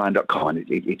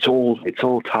 Originaltheatreonline.com. It's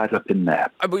all tied up in there.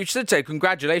 But we should say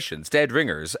congratulations. Dead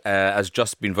Ringers has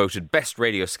just been voted Best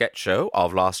Radio Sketch Show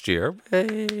of last year.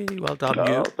 Hey, well done,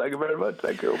 you. Thank you very much.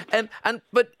 Thank you.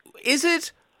 But is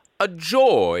it... a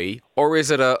joy, or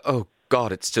is it oh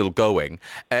God, it's still going,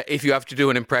 if you have to do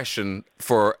an impression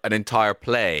for an entire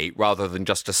play rather than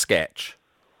just a sketch?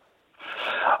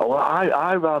 Oh, well,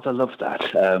 I rather love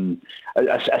that.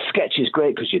 A sketch is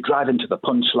great because you drive into the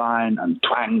punchline and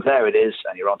twang, there it is,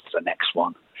 and you're on to the next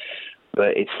one.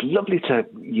 But it's lovely to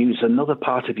use another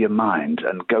part of your mind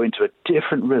and go into a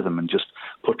different rhythm and just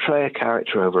portray a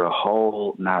character over a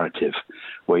whole narrative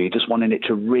where you're just wanting it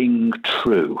to ring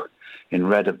true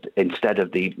instead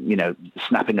of the,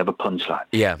 snapping of a punchline.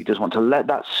 Yeah. You just want to let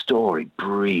that story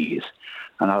breathe.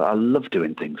 And I love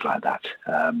doing things like that.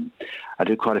 I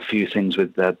do quite a few things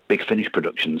with Big Finish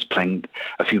productions, playing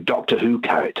a few Doctor Who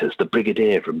characters, the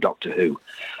Brigadier from Doctor Who.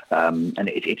 And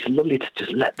it's lovely to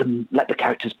just let the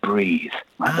characters breathe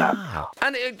like that.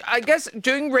 And I guess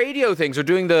doing radio things or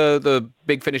doing the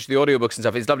Big Finish, the audiobooks and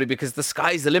stuff is lovely because the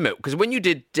sky's the limit. Because when you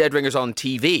did Dead Ringers on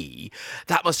TV,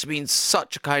 that must have been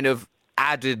such a kind of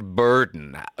added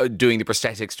burden, doing the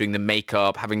prosthetics, doing the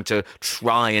makeup, having to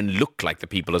try and look like the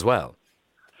people as well.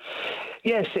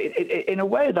 Yes, in a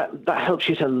way that helps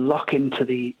you to lock into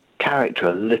the character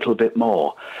a little bit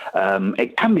more.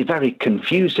 It can be very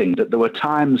confusing that there were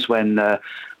times when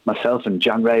myself and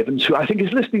Jan Ravens, who I think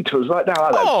is listening to us right now.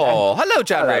 Hello,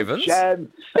 Jan Ravens.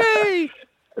 Jan. Hey.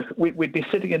 We'd be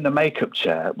sitting in the makeup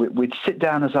chair. We'd sit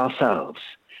down as ourselves.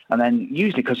 And then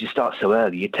usually because you start so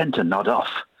early, you tend to nod off.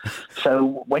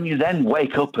 So when you then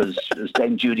wake up as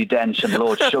Dame Judi Dench and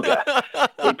Lord Sugar,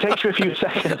 it takes you a few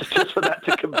seconds just for that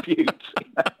to compute.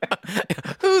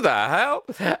 Who the hell?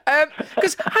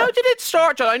 Because how did it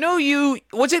start, John? I know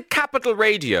was it Capital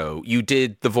Radio you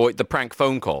did the prank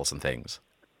phone calls and things?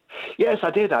 Yes, I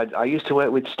did. I used to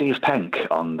work with Steve Penk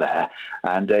on there,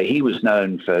 and he was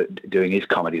known for doing his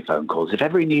comedy phone calls. If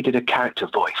ever he needed a character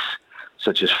voice,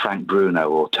 such as Frank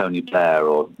Bruno or Tony Blair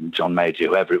or John Major,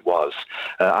 whoever it was,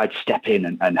 I'd step in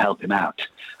and help him out.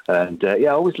 And I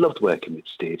always loved working with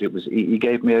Steve. He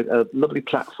gave me a lovely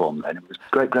platform then. It was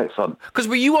great fun. Because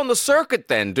were you on the circuit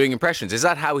then doing impressions? Is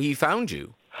that how he found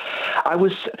you?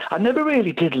 I never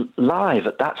really did live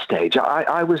at that stage.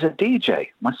 I was a DJ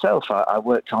myself. I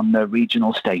worked on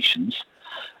regional stations.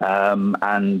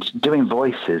 And doing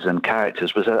voices and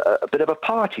characters was a bit of a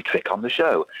party trick on the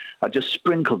show. I just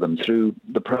sprinkled them through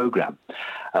the programme.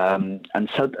 And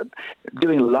so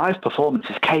doing live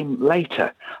performances came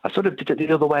later. I sort of did it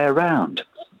the other way around.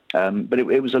 But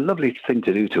it was a lovely thing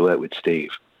to do to work with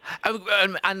Steve.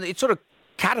 And it sort of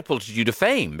catapulted you to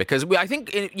fame because I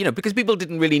think, because people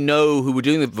didn't really know who were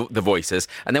doing the voices.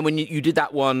 And then when you did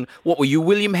that one, what were you,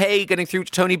 William Hay getting through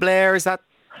to Tony Blair? Is that...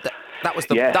 That was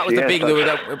the big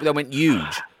that went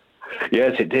huge.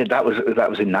 Yes, it did. That was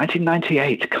in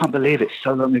 1998. Can't believe it's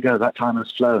so long ago. That time has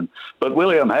flown. But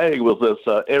William Hay was this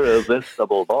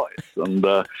irresistible voice, and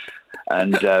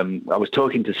I was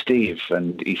talking to Steve,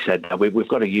 and he said, "We've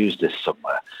got to use this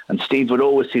somewhere." And Steve would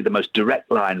always see the most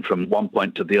direct line from one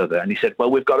point to the other, and he said,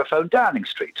 "Well, we've got to phone Downing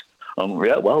Street."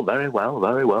 Yeah, well, very well.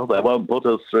 They won't put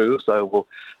us through, so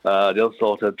we'll just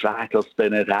sort of try to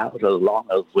spin it out as long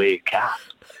as we can.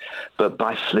 But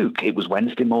by fluke, it was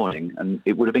Wednesday morning, and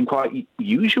it would have been quite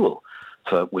usual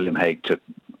for William Hague to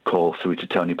call through to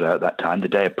Tony Blair at that time, the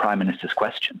day of Prime Minister's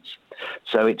Questions.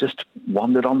 So it just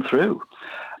wandered on through.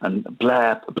 And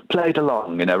Blair played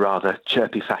along in a rather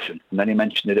chirpy fashion. And then he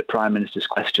mentioned it at Prime Minister's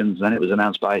Questions, and then it was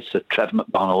announced by Sir Trevor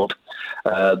MacDonald.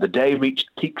 The day reached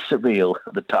peak surreal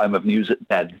at the time of news at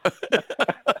 10.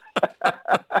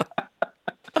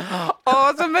 Oh,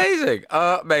 it's amazing.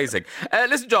 Amazing.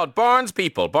 Listen, John, Barnes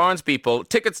People,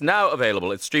 tickets now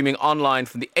available. It's streaming online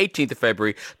from the 18th of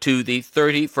February to the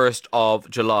 31st of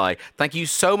July. Thank you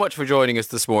so much for joining us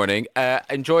this morning.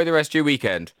 Enjoy the rest of your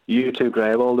weekend. You too,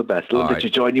 Graham. All the best. Lovely to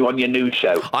join you on your new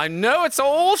show. I know, it's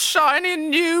all shiny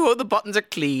and new. Oh, the buttons are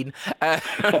clean. I'll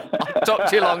talk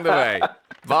to you along the way.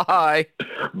 Bye.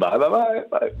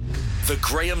 Bye. The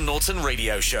Graham Norton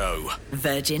Radio Show.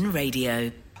 Virgin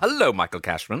Radio. Hello, Michael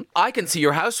Cashman. I can see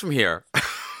your house from here.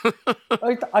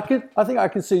 I think I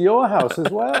can see your house as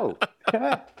well.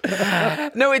 Yeah.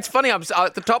 No, it's funny. I'm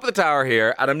at the top of the tower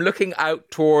here, and I'm looking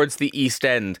out towards the East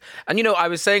End. And I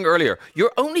was saying earlier,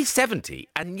 you're only 70,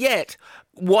 and yet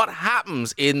what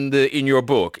happens in your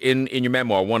book, in your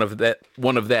memoir, one of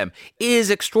them,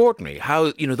 is extraordinary.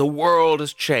 How the world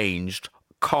has changed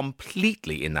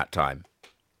completely in that time.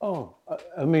 Oh,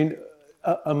 I mean,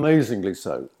 amazingly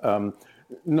so.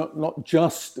 Not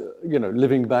just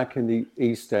living back in the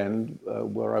East End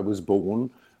where I was born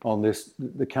on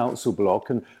the council block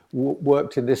and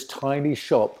worked in this tiny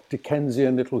shop,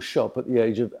 Dickensian little shop at the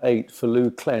age of 8 for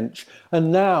Lou Clench,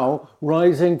 and now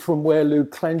rising from where Lou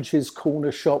Clench's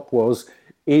corner shop was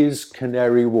is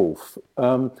Canary Wharf.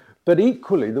 but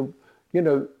equally,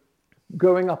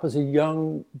 growing up as a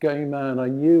young gay man, I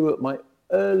knew at my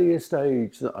earliest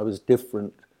age that I was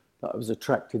different, that I was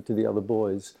attracted to the other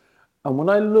boys. And when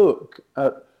I look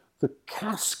at the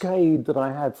cascade that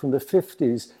I had from the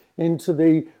 50s into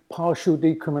the partial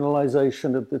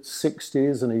decriminalisation of the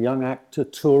 60s, and a young actor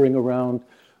touring around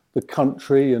the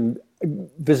country and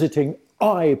visiting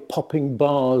eye-popping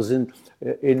bars in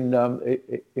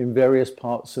various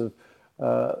parts of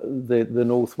the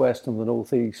Northwest and the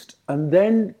Northeast, and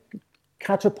then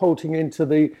catapulting into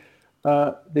the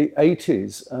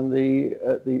 80s and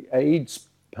the AIDS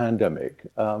pandemic,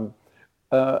 and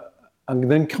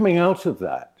then coming out of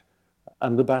that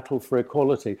and the battle for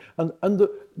equality, and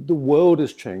the world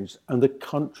has changed and the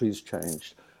country's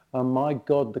changed, and my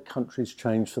God, the country's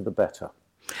changed for the better.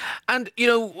 And,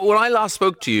 when I last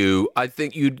spoke to you, I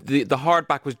think the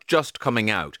hardback was just coming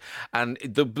out. And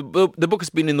the book has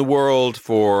been in the world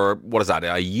for, what is that,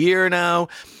 a year now?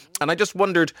 And I just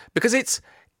wondered, because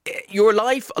your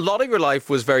life, a lot of your life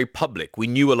was very public. We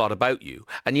knew a lot about you.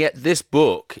 And yet this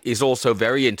book is also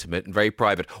very intimate and very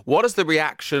private. What has the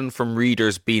reaction from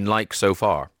readers been like so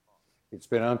far? It's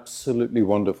been absolutely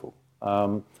wonderful.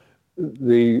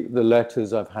 The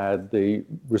letters I've had, the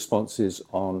responses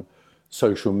on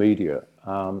social media,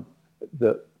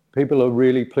 that people are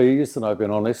really pleased that I've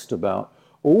been honest about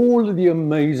all of the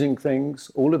amazing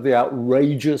things, all of the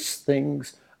outrageous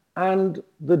things, and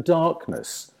the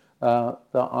darkness that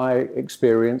I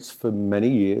experienced for many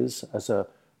years as a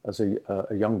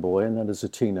young boy and then as a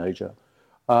teenager.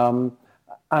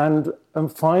 And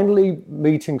finally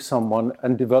meeting someone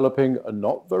and developing a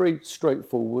not very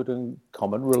straightforward and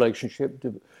common relationship.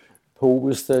 Paul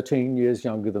was 13 years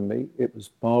younger than me. It was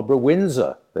Barbara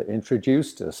Windsor that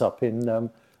introduced us up in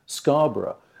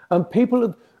Scarborough. And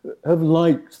people have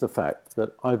liked the fact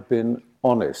that I've been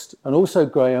honest. And also,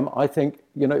 Graham, I think,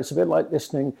 it's a bit like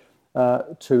listening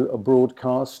to a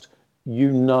broadcast.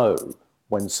 You know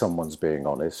when someone's being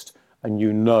honest, and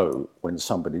you know when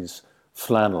somebody's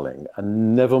flanneling,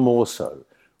 and never more so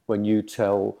when you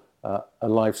tell a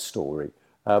life story.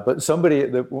 But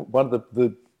one of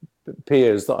the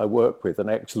peers that I work with, an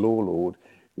ex-law lord,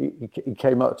 he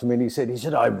came up to me and he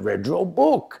said, I read your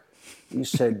book. He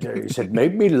said,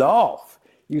 made me laugh.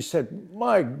 You said,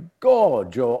 my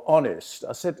God, you're honest.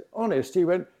 I said, honest? He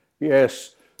went,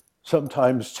 yes,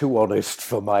 sometimes too honest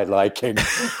for my liking.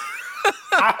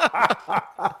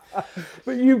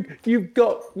 But you've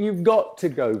got to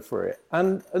go for it.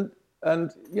 And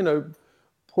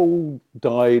Paul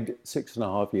died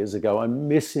 6.5 years ago. I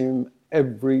miss him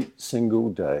every single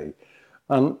day.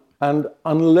 And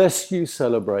unless you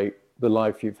celebrate the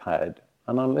life you've had,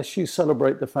 and unless you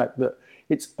celebrate the fact that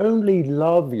it's only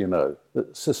love,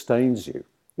 that sustains you,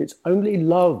 it's only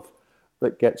love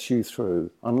that gets you through,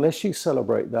 unless you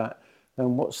celebrate that,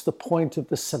 then what's the point of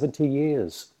the 70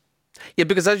 years? Yeah,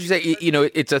 because as you say,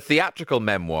 it's a theatrical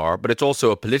memoir, but it's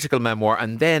also a political memoir.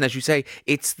 And then, as you say,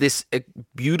 it's this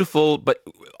beautiful but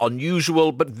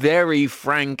unusual but very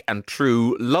frank and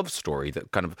true love story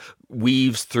that kind of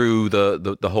weaves through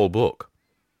the whole book.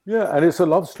 Yeah, and it's a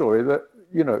love story that,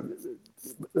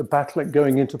 the battle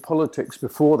going into politics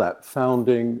before that,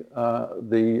 founding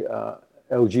the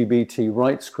LGBT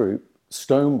rights group,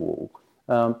 Stonewall,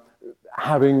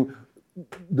 having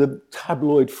the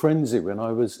tabloid frenzy when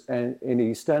I was in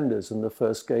EastEnders and the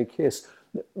first gay kiss,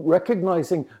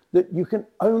 recognizing that you can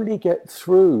only get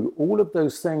through all of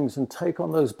those things and take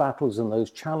on those battles and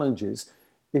those challenges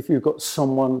if you've got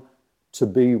someone to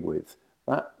be with.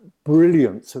 That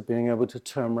brilliance of being able to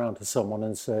turn around to someone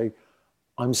and say,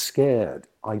 I'm scared.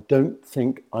 I don't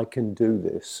think I can do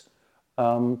this.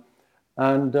 And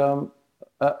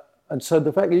so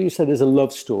the fact that you said it's a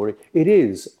love story, it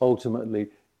is ultimately.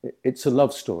 It's a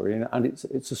love story, and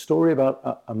it's a story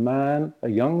about a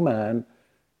young man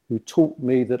who taught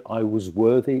me that I was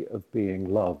worthy of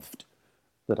being loved,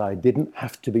 that I didn't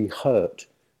have to be hurt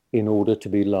in order to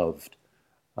be loved.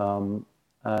 And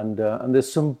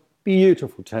there's some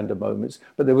beautiful, tender moments,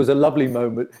 but there was a lovely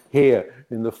moment here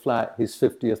in the flat, his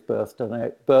 50th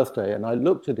birthday, and I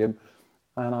looked at him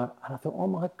and I thought, oh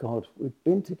my God, we've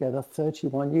been together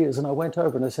 31 years. And I went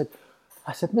over and I said,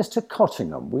 Mr.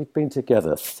 Cottingham, we've been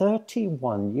together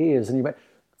 31 years. And he went,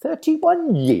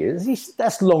 31 years?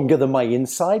 That's longer than my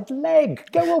inside leg.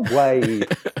 Go away.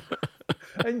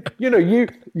 And, you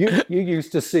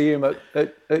used to see him at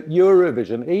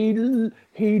Eurovision.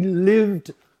 He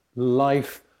lived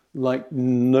life like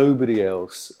nobody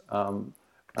else.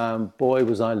 And boy,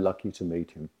 was I lucky to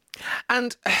meet him.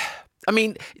 And I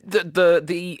mean,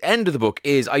 the end of the book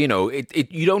is,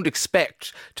 you don't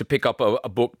expect to pick up a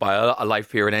book by a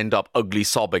life here and end up ugly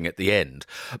sobbing at the end.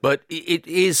 But it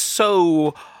is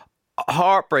so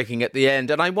heartbreaking at the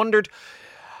end. And I wondered,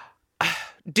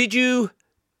 did you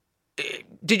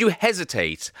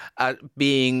hesitate at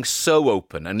being so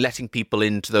open and letting people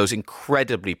into those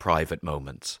incredibly private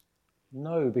moments?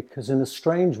 No, because in a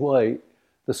strange way,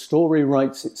 the story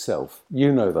writes itself.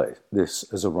 You know this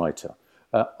as a writer.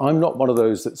 I'm not one of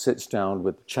those that sits down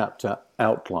with the chapter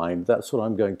outlined. That's what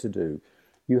I'm going to do.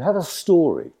 You have a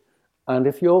story, and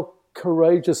if you're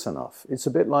courageous enough, it's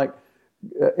a bit like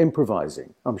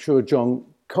improvising. I'm sure John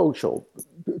Culshaw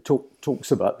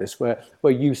talks about this, where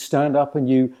you stand up and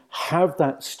you have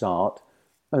that start,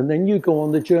 and then you go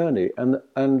on the journey.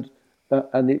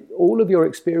 All of your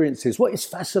experiences. What is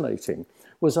fascinating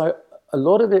was a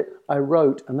lot of it I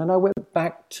wrote, and then I went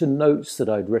back to notes that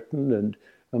I'd written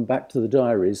and back to the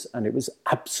diaries, and it was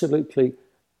absolutely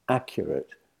accurate.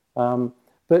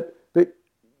 But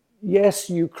yes,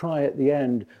 you cry at the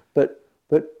end, but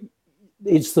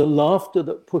it's the laughter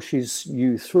that pushes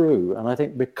you through. And I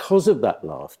think because of that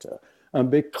laughter,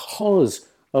 and because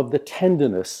of the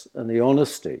tenderness and the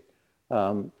honesty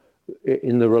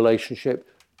in the relationship,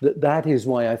 that is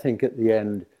why I think at the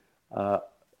end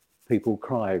people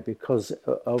cry, because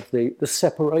of the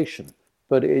separation.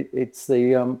 But it's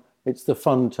the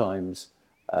fun times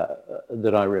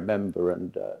that I remember,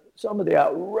 and some of the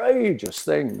outrageous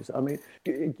things. I mean,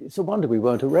 it's a wonder we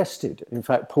weren't arrested. In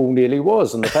fact, Paul nearly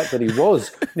was, and the fact that he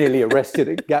was nearly arrested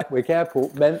at Gatwick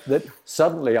Airport meant that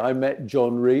suddenly I met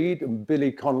John Reed and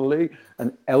Billy Connolly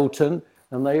and Elton,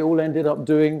 and they all ended up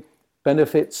doing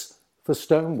benefits for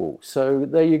Stonewall. So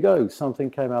there you go, something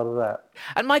came out of that.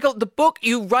 And Michael, the book,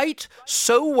 you write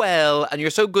so well, and you're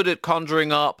so good at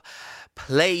conjuring up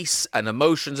place and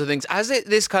emotions and things. Has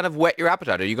this kind of whet your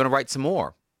appetite? Are you going to write some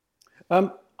more?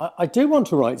 I do want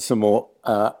to write some more,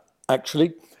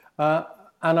 actually, and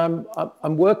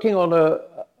I'm working on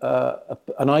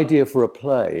an idea for a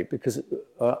play, because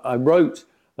I wrote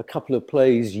a couple of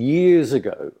plays years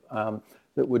ago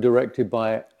that were directed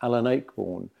by Alan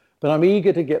Ayckbourn. But I'm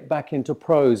eager to get back into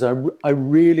prose. I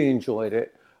really enjoyed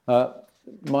it.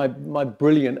 My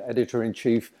brilliant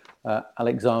editor-in-chief,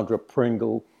 Alexandra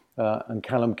Pringle, and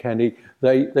Callum Kenny,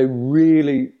 they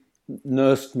really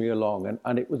nursed me along,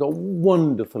 and it was a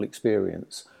wonderful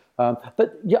experience.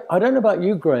 But yeah, I don't know about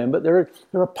you, Graham, but there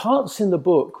are parts in the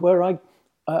book where I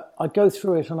go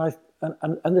through it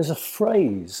and there's a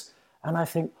phrase, and I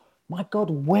think, my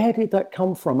God, where did that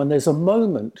come from? And there's a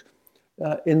moment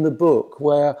in the book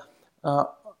where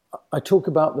I talk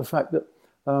about the fact that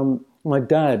my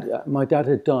dad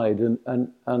had died,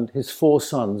 and his 4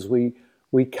 sons,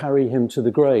 we carry him to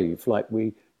the grave like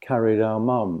we carried our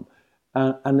mum.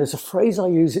 And there's a phrase I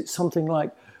use, it's something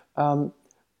like,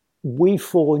 we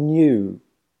foreknew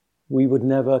we would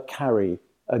never carry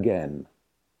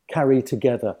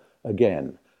together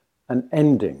again. An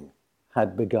ending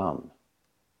had begun.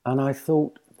 And I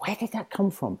thought, where did that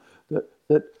come from?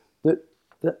 That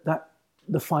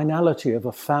the finality of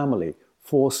a family,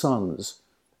 4 sons,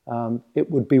 it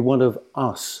would be one of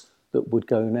us that would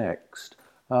go next.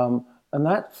 And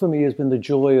that, for me, has been the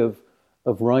joy of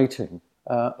writing,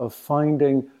 of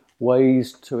finding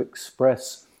ways to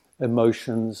express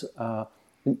emotions,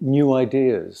 new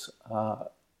ideas.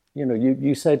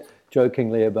 You said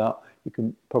jokingly about, you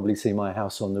can probably see my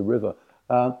house on the river.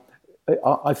 I've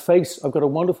got a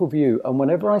wonderful view, and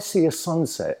whenever I see a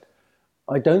sunset,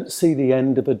 I don't see the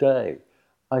end of a day.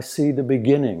 I see the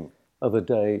beginning of a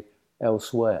day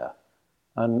elsewhere.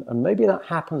 And maybe that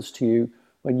happens to you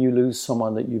when you lose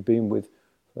someone that you've been with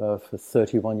for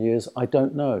 31 years. I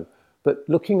don't know. But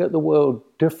looking at the world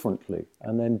differently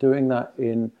and then doing that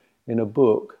in a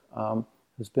book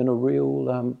has been a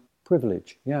real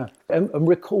privilege. Yeah. And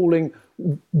recalling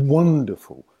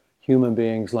wonderful human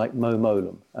beings like Mo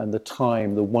Mowlam and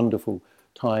the wonderful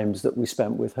times that we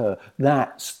spent with her.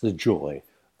 That's the joy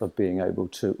of being able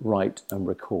to write and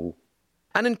recall.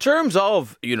 And in terms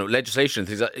of, legislation and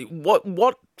things,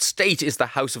 what state is the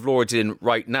House of Lords in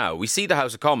right now? We see the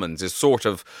House of Commons is sort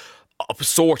of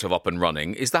up and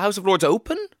running. Is the House of Lords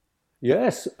open?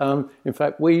 Yes. In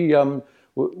fact,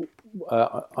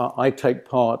 I take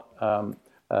part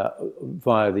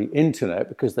via the internet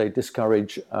because they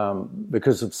discourage,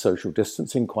 because of social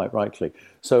distancing, quite rightly.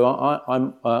 So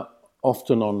I'm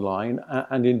often online,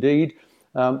 and indeed,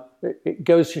 it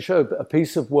goes to show a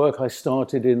piece of work I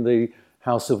started in the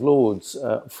House of Lords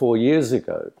 4 years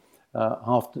ago,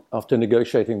 after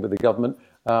negotiating with the government.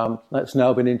 That's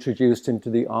now been introduced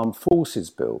into the Armed Forces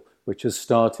Bill, which has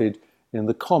started in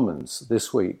the Commons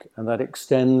this week, and that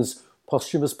extends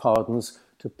posthumous pardons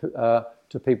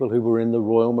to people who were in the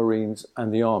Royal Marines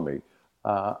and the Army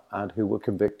and who were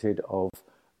convicted of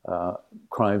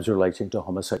crimes relating to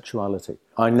homosexuality.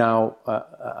 I now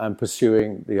am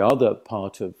pursuing the other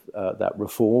part of that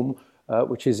reform,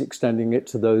 which is extending it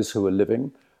to those who are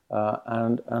living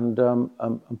and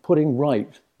putting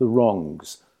right the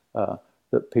wrongs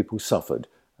that people suffered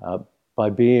by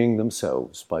being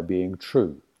themselves, by being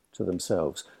true to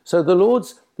themselves. So the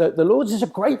Lords is a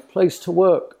great place to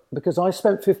work because I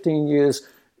spent 15 years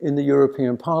in the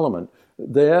European Parliament.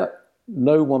 There,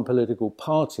 no one political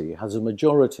party has a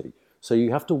majority, so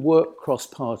you have to work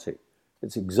cross-party.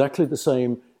 It's exactly the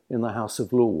same in the House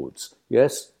of Lords.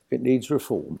 Yes, it needs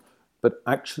reform, but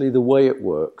actually the way it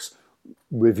works,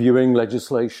 reviewing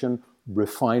legislation,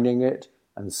 refining it,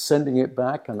 and sending it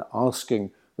back and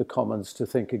asking the Commons to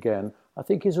think again, I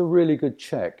think is a really good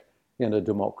check in a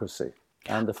democracy.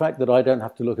 And the fact that I don't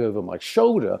have to look over my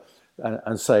shoulder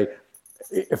and say,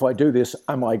 if I do this,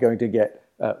 am I going to get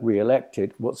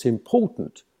re-elected? What's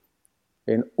important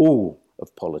in all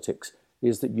of politics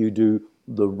is that you do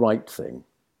the right thing.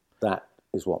 That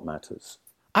is what matters.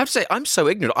 I have to say, I'm so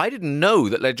ignorant. I didn't know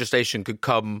that legislation could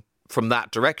come from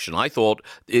that direction. I thought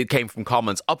it came from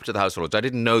Commons up to the House of Lords. I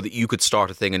didn't know that you could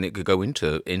start a thing and it could go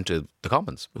into the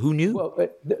Commons. Who knew? Well,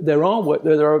 there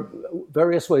are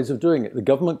various ways of doing it. The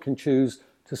government can choose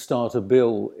to start a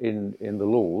bill in the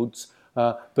Lords,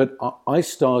 but I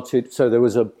started. So there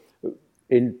was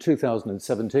in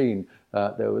 2017.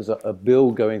 There was a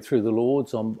bill going through the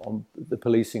Lords on the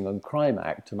Policing and Crime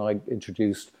Act, and I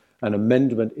introduced an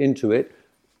amendment into it.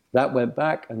 That went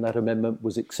back, and that amendment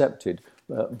was accepted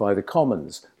by the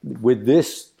Commons. With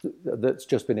this, that's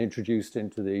just been introduced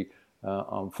into the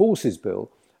Armed Forces Bill,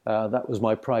 that was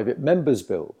my private member's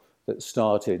bill that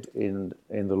started in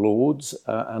the Lords,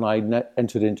 and I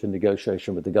entered into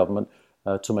negotiation with the government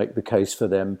to make the case for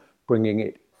them bringing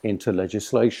it into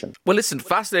legislation. Well, listen,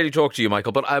 fascinating to talk to you,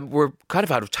 Michael, but we're kind of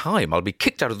out of time. I'll be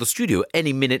kicked out of the studio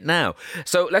any minute now.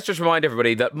 So let's just remind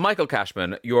everybody that Michael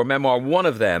Cashman, your memoir, one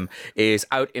of them, is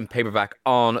out in paperback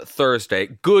on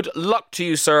Thursday. Good luck to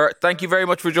you, sir. Thank you very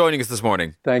much for joining us this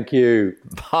morning. Thank you.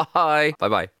 Bye.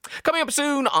 Bye-bye. Coming up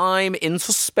soon, I'm in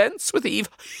suspense with Eve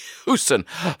Hewson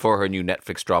for her new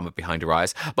Netflix drama Behind Her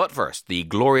Eyes. But first, the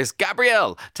glorious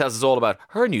Gabrielle tells us all about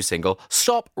her new single,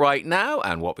 Stop Right Now,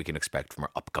 and what we can expect from her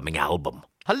upcoming album.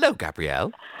 Hello,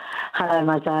 Gabrielle. Hello,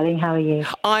 my darling. How are you?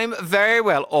 I'm very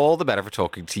well. All the better for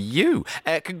talking to you.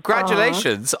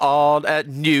 Congratulations on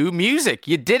new music.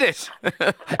 You did it.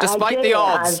 Despite the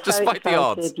odds. Despite the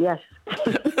odds. Yes.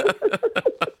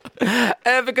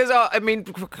 Because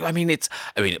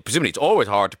presumably it's always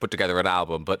hard to put together an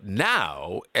album, but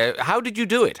now, how did you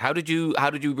do it? How did you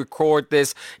record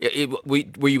this?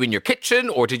 Were you in your kitchen,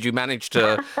 or did you manage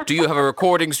to? Do you have a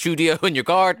recording studio in your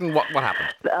garden? What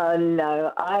happened?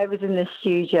 No, I was in the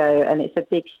studio, and it's a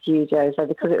big studio, so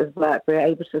because it was work, we were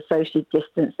able to socially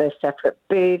distance those separate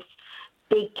booths.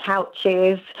 Big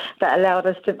couches that allowed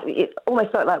us to, it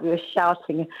almost felt like we were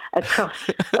shouting across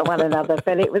one another,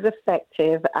 but it was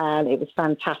effective and it was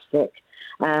fantastic.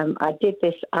 I did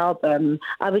this album.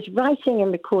 I was writing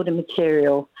and recording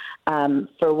material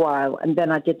for a while, and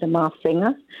then I did The Masked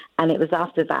Singer, and it was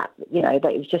after that,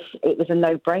 that it was a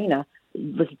no-brainer.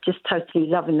 Was just totally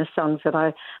loving the songs that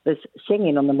I was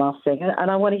singing on The Masked Singer, and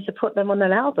I wanted to put them on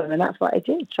an album, and that's what I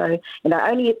did. So,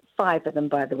 only 5 of them,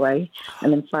 by the way,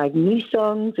 and then 5 new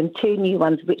songs and 2 new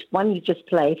ones, which one you just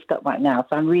played, Stop Right Now.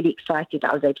 So I'm really excited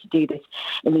that I was able to do this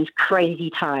in these crazy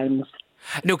times.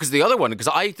 No, because the other one, because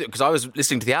I was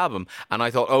listening to the album and I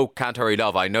thought, oh, Can't Hurry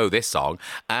Love, I know this song,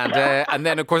 and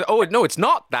then of course, oh no, it's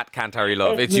not that Can't Hurry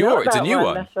Love, it's a new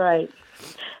one. That's right.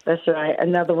 That's right,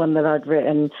 another one that I'd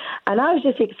written. And I was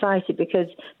just excited because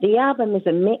the album is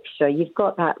a mixture. You've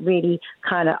got that really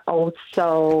kind of old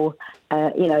soul,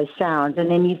 sound. And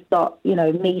then you've got,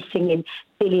 me singing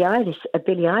a Billie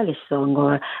Eilish song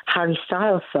or a Harry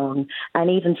Styles song. And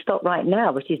even Stop Right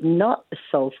Now, which is not a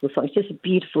soulful song. It's just a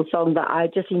beautiful song that I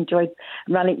just enjoyed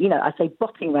running, I say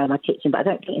bopping around my kitchen, but I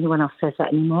don't think anyone else says that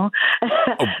anymore.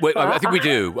 Oh, wait, I think we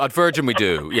do. At Virgin we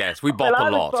do. Yes, we bop a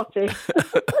lot.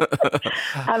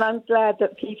 And I'm glad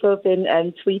that people have been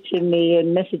tweeting me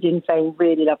and messaging saying,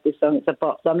 really love this song, it's a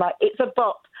bop. So I'm like, it's a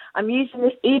bop. I'm using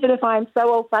this, even if I'm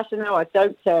so old-fashioned now, I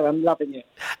don't care, I'm loving it.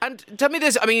 And tell me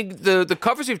this, the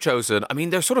covers you've chosen,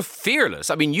 they're sort of fearless.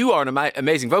 You are an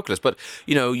amazing vocalist, but,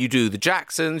 you do the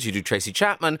Jacksons, you do Tracy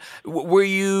Chapman.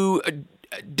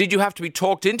 Did you have to be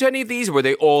talked into any of these, or were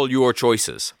they all your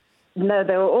choices? No,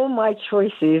 they were all my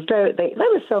choices. They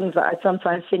were songs that I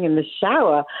sometimes sing in the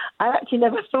shower. I actually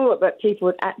never thought that people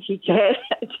would actually care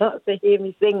a chance to hear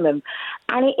me sing them.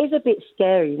 And it is a bit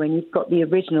scary when you've got the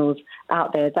originals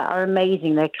out there that are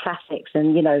amazing. They're classics.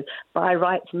 And, by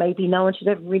rights, maybe no one should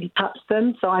ever really touch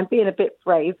them. So I'm being a bit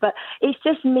brave. But it's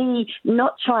just me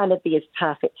not trying to be as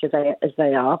perfect as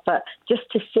they are, but just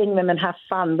to sing them and have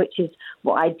fun, which is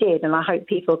what I did. And I hope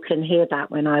people can hear that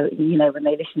when when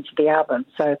they listen to the album.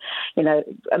 So,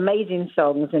 amazing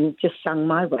songs and just sung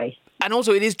my way. And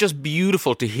also, it is just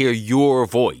beautiful to hear your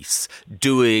voice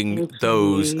doing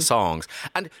those songs.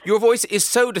 And your voice is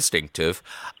so distinctive.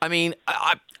 I mean,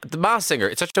 The Masked Singer,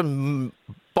 it's such a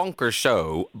bonkers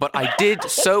show, but I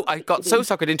got so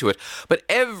suckered into it. But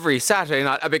every Saturday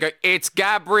night, I'd be going, it's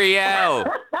Gabrielle.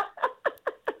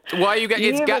 Why are you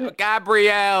getting, it's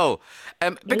Gabrielle.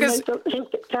 Because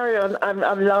carry on.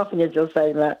 I'm laughing as you're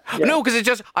saying that. Yeah. No,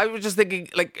 because I was just thinking,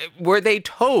 were they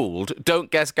told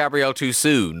don't guess Gabrielle too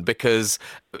soon because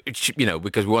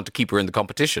we want to keep her in the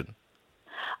competition?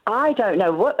 I don't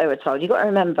know what they were told. You've got to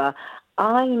remember,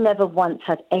 I never once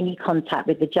had any contact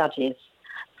with the judges.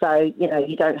 So,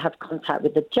 you don't have contact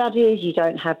with the judges. You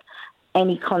don't have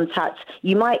any contact.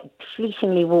 You might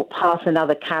fleetingly walk past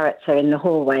another character in the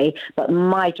hallway, but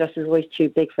my dress is always too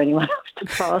big for anyone else to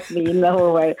pass me in the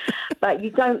hallway. But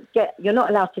you're not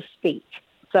allowed to speak.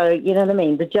 So, you know what I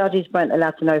mean? The judges weren't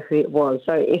allowed to know who it was.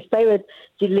 So if they were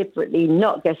deliberately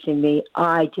not guessing me,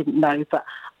 I didn't know. But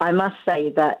I must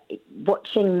say that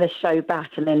watching the show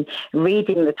back and then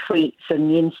reading the tweets and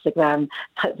the Instagram,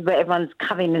 where everyone's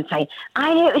coming and saying,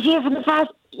 I knew it was you from the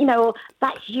first,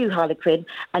 that's you, Harlequin,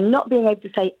 and not being able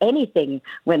to say anything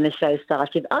when the show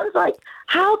started. I was like,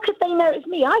 how could they know it's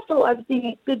me? I thought I was doing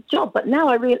a good job, but now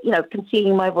I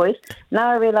concealing my voice. Now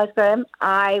I realise, Graham,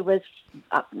 I was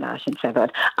I shouldn't say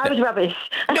that. I was rubbish.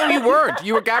 No, you weren't.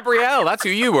 You were Gabrielle. That's who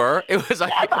you were. It was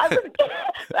like... I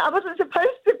wasn't supposed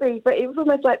to be, but it was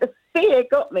almost like the fear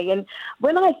got me. And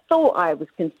when I thought I was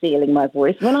concealing my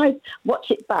voice, when I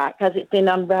watch it back, as it's been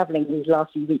unravelling these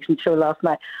last few weeks until last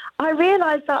night, I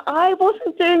realised that I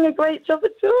wasn't doing a great job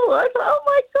at all. I thought, oh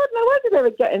my God, no wonder they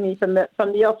were getting me from the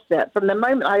offset. From the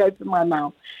moment I opened my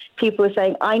mouth, people were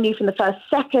saying, I knew from the first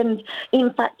second,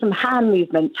 in fact, some hand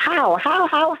movements. How?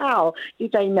 You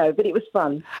don't know, but it was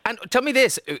fun. And tell me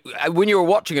this, when you were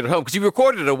watching it at home, because you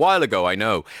recorded it a while ago, I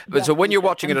know, but yeah, so when you're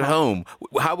watching it at home,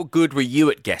 how good were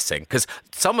you at guessing? Because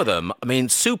some of them, I mean,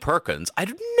 Sue Perkins,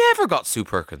 I'd never got Sue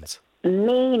Perkins.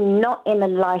 Me, not in a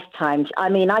lifetime. I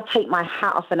mean, I take my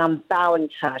hat off and I'm bowing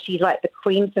to her. She's like the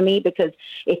queen for me, because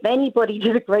if anybody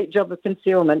did a great job of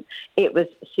concealment, it was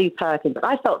Sue Perkins.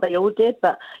 I felt they all did,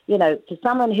 but, to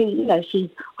someone who, she's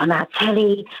on our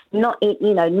telly, not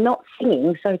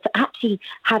singing, so to actually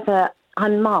have her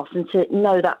unmasked and to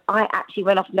know that I actually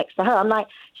went off next to her, I'm like,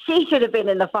 she should have been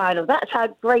in the final. That's how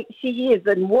great she is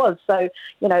and was. So,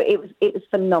 it was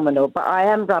phenomenal. But I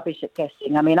am rubbish at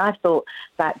guessing. I mean, I thought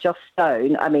that Joss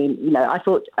Stone, I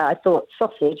thought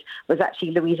Sausage was actually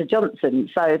Louisa Johnson.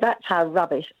 So that's how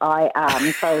rubbish I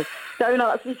am. So don't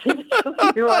ask me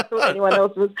who I thought anyone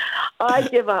else was. I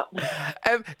give up.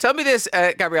 Tell me this,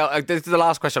 Gabrielle, this is the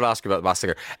last question I'll ask you about The Masked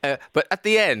Singer. But at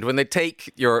the end, when they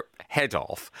take your head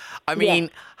off, I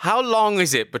mean, how long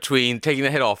is it between taking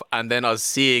the head off and then us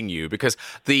seeing you? Because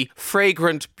the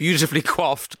fragrant, beautifully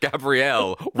coiffed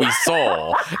Gabrielle we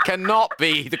saw cannot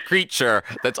be the creature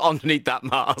that's underneath that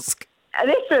mask.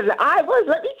 Listen, let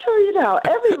me tell you now,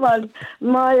 everyone,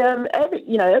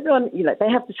 they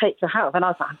have to take the hat off, and I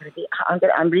was like,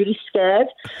 I'm really scared.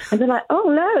 And they're like, oh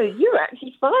no, you're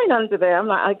actually fine under there. I'm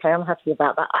like, okay, I'm happy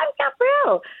about that. I'm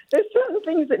Gabrielle. There's certain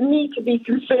things that need to be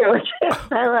concealed.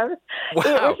 Wow.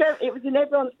 It was in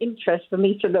everyone's interest for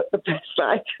me to look the best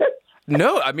I could.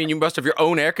 No, I mean, you must have your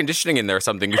own air conditioning in there or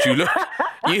something, because you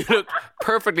look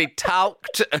perfectly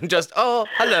talked and just, oh,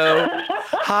 hello,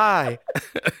 hi.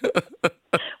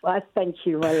 Well, thank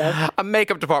you, my love. A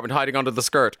makeup department hiding under the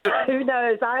skirt. Who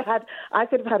knows? I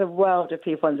could have had a world of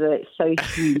people under it. It's so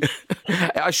huge.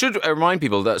 I should remind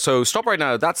people that, so Stop Right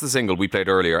Now, that's the single we played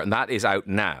earlier, and that is out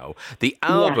now. The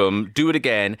album, Do It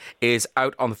Again, is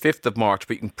out on the 5th of March,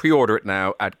 but you can pre-order it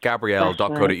now at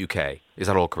gabrielle.co.uk. Right. Is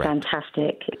that all correct?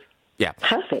 Fantastic. Yeah.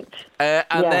 Perfect.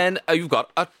 And then you've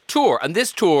got a tour. And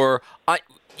this tour,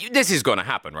 this is going to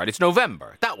happen, right? It's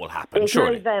November. That will happen, It's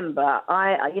surely. November.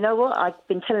 You know what? I've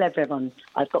been telling everyone,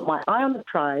 I've got my eye on the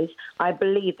prize. I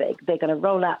believe that they're going to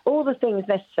roll out all the things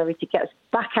necessary to get us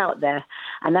back out there.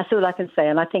 And that's all I can say.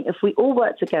 And I think if we all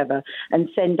work together and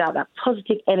send out that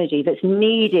positive energy that's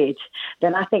needed,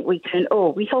 then I think we can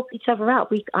we help each other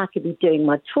out. I could be doing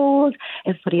my tours.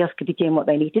 Everybody else could be doing what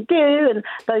they need to do. And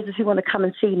those who want to come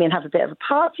and see me and have a bit of a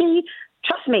party,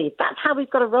 trust me, that's how we've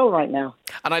got to roll right now.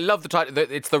 And I love the title.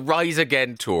 It's the Rise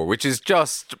Again Tour, which is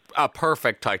just a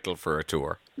perfect title for a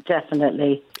tour.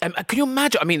 Definitely. Can you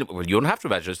imagine? I mean, well, you don't have to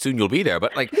imagine. Soon you'll be there.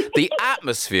 But like the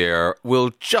atmosphere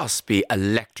will just be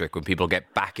electric when people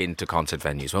get back into concert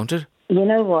venues, won't it? You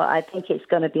know what? I think it's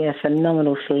going to be a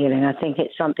phenomenal feeling. I think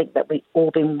it's something that we've all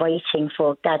been waiting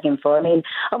for, gagging for. I mean,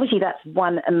 obviously that's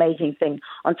one amazing thing.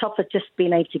 On top of just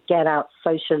being able to get out,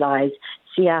 socialise,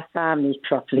 see our families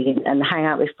properly and hang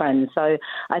out with friends. So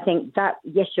I think that,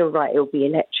 yes, you're right, it will be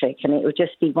electric and it will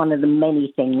just be one of the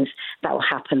many things that will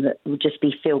happen that will just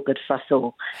be feel good for us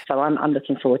all. So I'm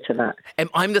looking forward to that.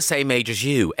 I'm the same age as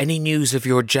you. Any news of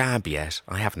your jab yet?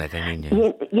 I haven't had any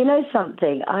news. You know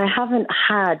something? I haven't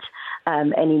had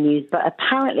any news, but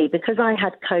apparently because I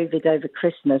had COVID over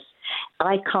Christmas,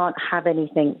 I can't have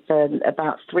anything for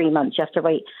about 3 months. You have to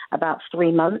wait about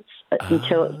 3 months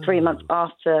until 3 months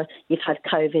after you've had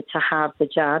COVID to have the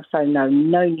jab. So no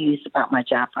news about my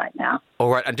jab right now. All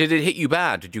right. And did it hit you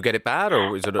bad? Did you get it bad, or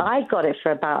was it? I got it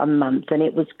for about a month, and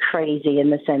it was crazy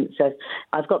in the sense of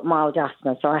I've got mild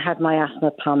asthma, so I had my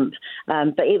asthma pump.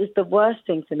 But it was the worst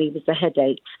thing for me was the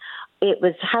headaches. It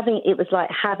was like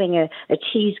having a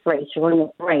cheese grater on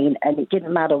your brain, and it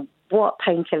didn't matter what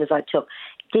painkillers I took.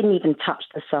 Didn't even touch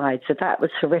the side. So that was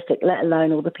horrific, let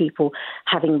alone all the people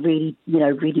having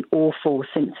really awful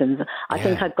symptoms. I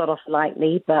think I got off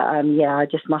lightly, but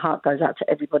my heart goes out to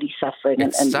everybody suffering.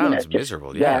 It sounds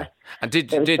miserable, yeah. And did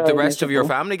the rest of your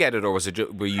family get it, or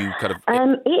were you kind of...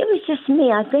 It was just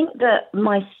me. I think that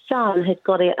my son had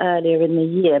got it earlier in the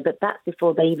year, but that's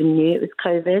before they even knew it was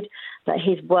COVID, that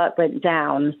his work went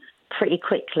down pretty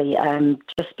quickly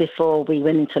just before we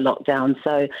went into lockdown.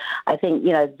 So I think,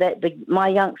 my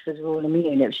youngsters were all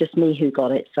immune. It was just me who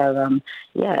got it. So,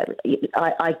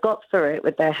 I got through it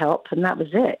with their help, and that was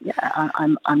it. Yeah,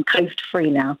 I'm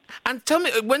COVID-free now. And tell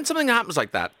me, when something happens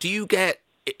like that, do you get...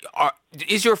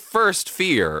 is your first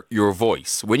fear your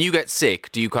voice? When you get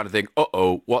sick, do you kind of think,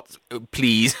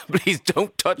 please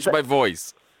don't touch my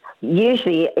voice?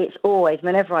 Usually it's always,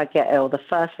 whenever I get ill, the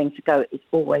first thing to go is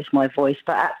always my voice.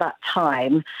 But at that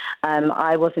time,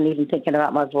 I wasn't even thinking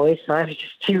about my voice. I was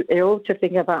just too ill to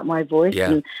think about my voice.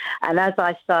 Yeah. And as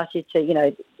I started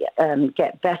to,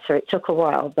 get better, it took a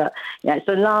while. But it's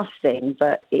the last thing,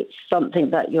 but it's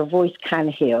something that your voice can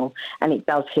heal, and it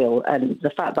does heal. And the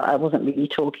fact that I wasn't really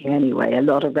talking anyway, a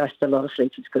lot of rest, a lot of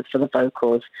sleep is good for the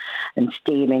vocals, and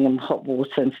steaming and hot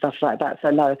water and stuff like that.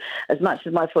 So no, as much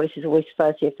as my voice is always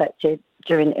firstly affected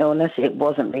during illness, it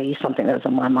wasn't really something that was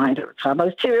on my mind at the time. I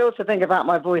was too ill to think about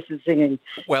my voice and singing.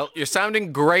 Well, you're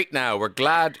sounding great now. We're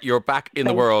glad you're back in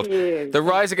the world. You. The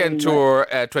Rise Again Tour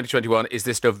 2021 is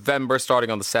this November, starting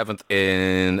on the 7th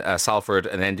in Salford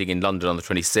and ending in London on the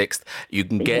 26th. You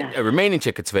can get remaining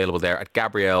tickets available there at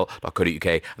gabrielle.co.uk,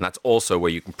 and that's also where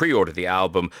you can pre-order the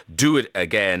album. Do It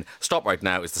Again. Stop Right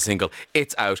Now is the single.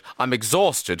 It's out. I'm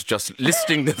exhausted just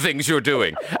listing the things you're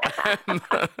doing.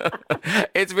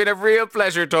 It's been a real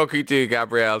pleasure talking to you,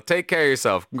 Gabrielle. Take care of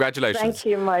yourself. Congratulations. Thank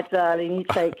you, my darling. You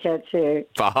take care too.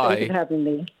 Bye. Thank you for having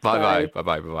me. Bye.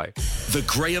 Bye. The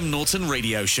Graham Norton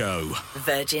Radio Show.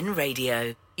 Virgin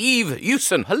Radio. Eve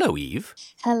Hewson. Hello, Eve.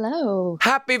 Hello.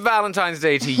 Happy Valentine's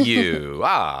Day to you.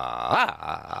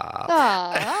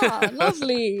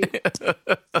 Lovely.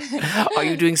 Are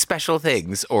you doing special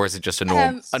things, or is it just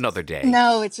another day?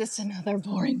 No, it's just another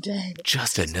boring day.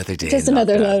 Just another day. Just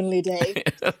another lonely day.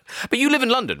 But you live in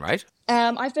London, right?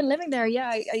 I've been living there, yeah.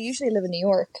 I usually live in New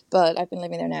York, but I've been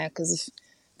living there now because of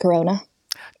Corona.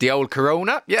 The old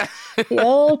Corona? Yeah. The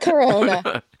old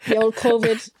Corona. The old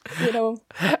COVID,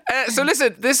 So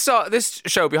listen, this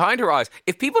show, Behind Her Eyes,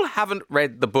 if people haven't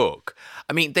read the book,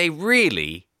 I mean, they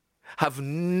really have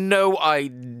no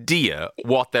idea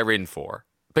what they're in for.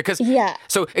 Because,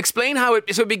 so explain how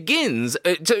it begins,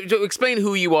 to explain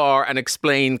who you are and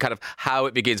explain kind of how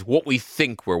it begins, what we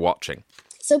think we're watching.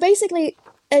 So basically,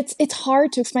 it's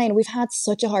hard to explain. We've had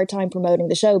such a hard time promoting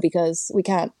the show because we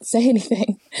can't say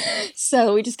anything.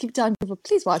 So we just keep telling people,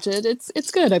 please watch it.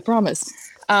 It's good, I promise.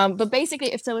 But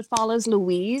basically, it follows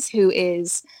Louise, who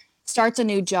starts a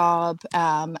new job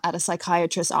at a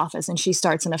psychiatrist's office, and she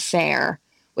starts an affair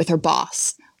with her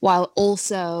boss, while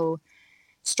also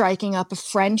striking up a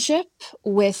friendship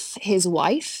with his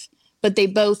wife, but they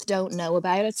both don't know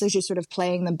about it. So she's sort of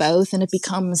playing them both, and it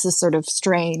becomes this sort of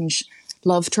strange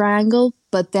love triangle.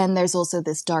 But then there's also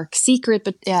this dark secret,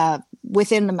 but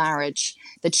within the marriage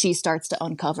that she starts to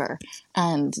uncover,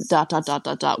 and ...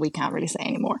 We can't really say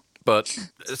anymore. But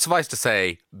suffice to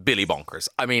say, Billy bonkers.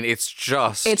 I mean, it's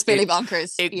Billy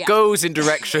bonkers. It goes in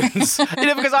directions,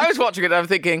 because I was watching it and I'm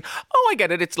thinking, oh, I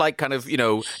get it. It's like kind of,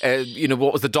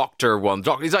 what was the Doctor one?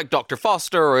 He's like Dr.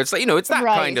 Foster, or it's like, it's that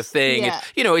kind of thing. Yeah.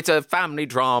 It's a family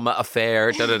drama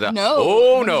affair. Da, da, da. No.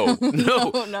 Oh, no.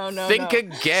 No. Think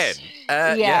again.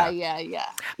 Yeah.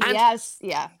 And, yes,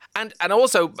 yeah. And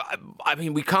also, I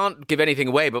mean, we can't give anything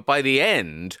away, but by the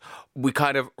end, we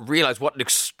kind of realize what an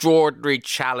extraordinary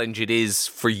challenge it is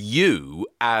for you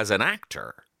as an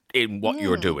actor in what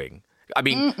you're doing. I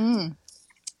mean,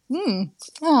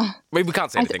 maybe we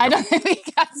can't say anything. I don't think we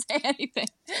can say anything.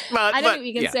 I don't think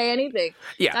we can say anything.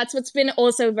 Yeah. That's what's been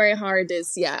also very hard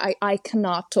is, I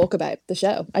cannot talk about the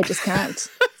show. I just can't.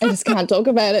 I just can't talk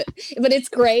about it. But it's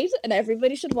great and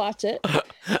everybody should watch it.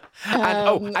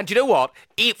 And you know what?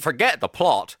 Forget the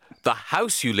plot. The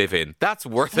house you live in, that's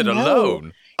worth it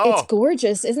alone. It's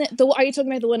gorgeous, isn't it? Are you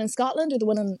talking about the one in Scotland or the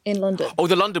one in London? Oh,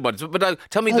 the London one. But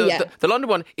tell me, the London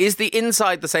one, is the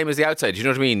inside the same as the outside? Do you know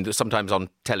what I mean? Sometimes on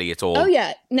telly it's all... Oh,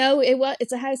 yeah. No,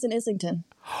 it's a house in Islington.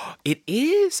 It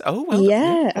is? Oh, well.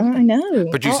 Yeah, I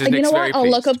know. Producer Nick's very I'll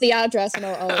pleased. look up the address and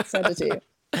I'll send it to you.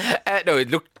 No,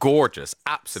 it looked gorgeous.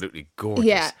 Absolutely gorgeous.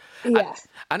 Yeah.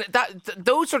 And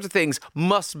those sorts of things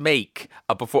must make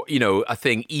a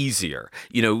thing easier.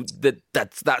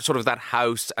 That sort of that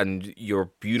house and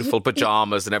your beautiful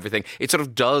pajamas and everything. It sort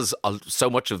of does so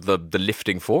much of the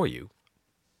lifting for you.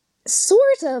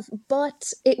 Sort of,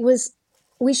 but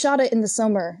we shot it in the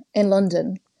summer in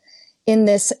London in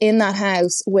that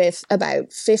house with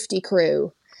about 50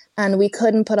 crew. And we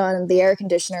couldn't put on the air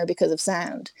conditioner because of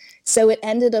sound. So it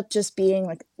ended up just being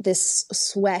like this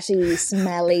sweaty,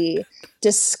 smelly,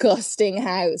 disgusting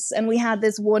house. And we had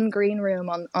this one green room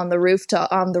on the roof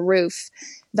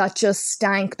that just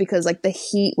stank because like the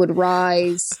heat would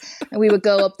rise and we would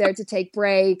go up there to take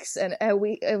breaks and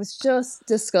it was just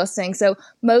disgusting. So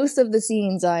most of the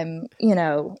scenes I'm, in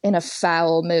a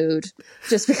foul mood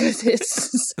just because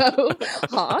it's so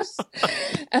hot.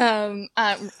 I'm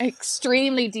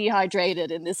extremely dehydrated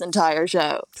in this entire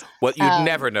show. Well, you'd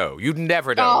never know. You'd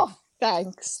never know. Oh,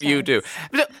 thanks. You do.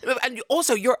 And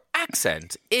also your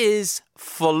accent is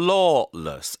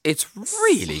flawless. It's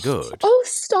really good. Oh,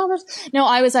 stop it. No,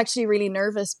 I was actually really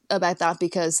nervous about that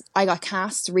because I got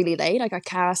cast really late. I got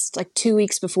cast like 2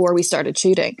 weeks before we started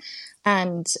shooting.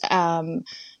 And I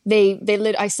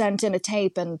sent in a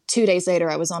tape and 2 days later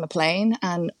I was on a plane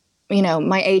and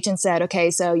my agent said,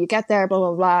 okay, so you get there, blah,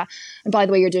 blah, blah. And by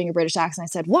the way, you're doing a British accent. I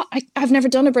said, what? I've never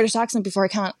done a British accent before.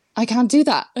 I can't do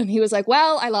that. And he was like,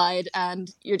 well, I lied and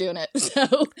you're doing it.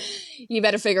 So you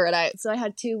better figure it out. So I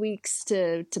had 2 weeks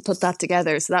to put that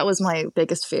together. So that was my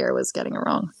biggest fear, was getting it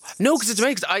wrong. No, because it's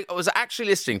amazing. I was actually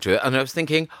listening to it and I was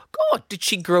thinking, God, did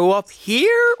she grow up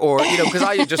here? Or, because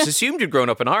I just assumed you'd grown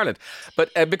up in Ireland.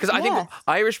 But because I think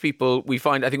Irish people, we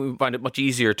find it much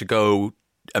easier to go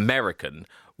American,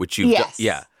 which you've done.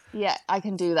 Yeah, I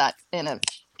can do that in a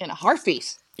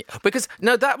heartbeat. Yeah. Because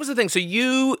now that was the thing. So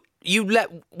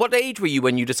what age were you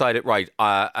when you decided, right,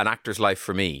 an actor's life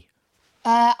for me?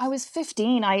 I was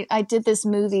 15. I did this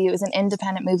movie. It was an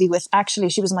independent movie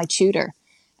she was my tutor.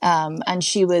 And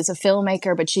she was a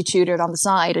filmmaker, but she tutored on the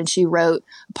side and she wrote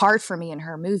a part for me in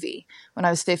her movie when I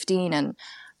was 15. And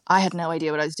I had no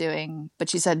idea what I was doing, but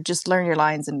she said, just learn your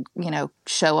lines and,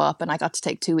 show up. And I got to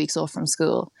take 2 weeks off from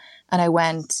school. And I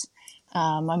went.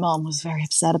 My mom was very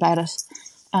upset about it.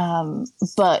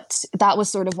 But that was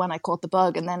sort of when I caught the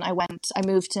bug. And then I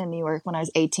moved to New York when I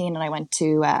was 18 and I went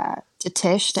to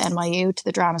Tisch, to NYU, to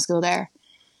the drama school there.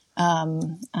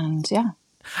 And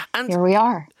here we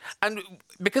are. And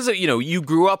because you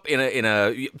grew up in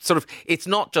a sort of, it's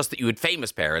not just that you had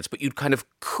famous parents, but you'd kind of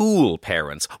cool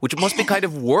parents, which must be kind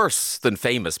of worse than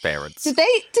famous parents. Did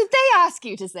they ask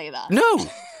you to say that?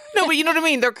 No, but you know what I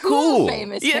mean? They're cool.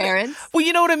 Famous parents. Well,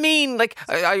 you know what I mean? Like,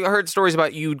 I heard stories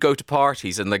about you'd go to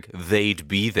parties and, like, they'd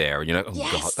be there. And you're like, oh,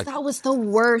 yes, God. Like, that was the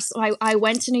worst. I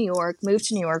went to New York, moved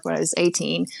to New York when I was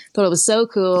 18. Thought it was so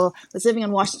cool. I was living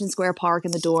on Washington Square Park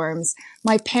in the dorms.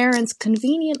 My parents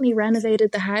conveniently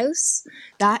renovated the house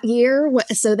that year.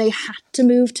 So they had to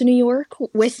move to New York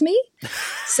with me.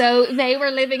 So they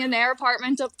were living in their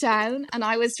apartment uptown. And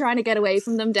I was trying to get away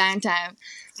from them downtown.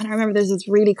 And I remember there's this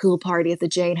really cool party at the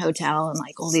Jane Hotel and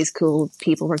like all these cool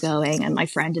people were going and my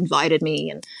friend invited me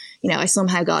and, I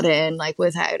somehow got in like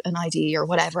without an ID or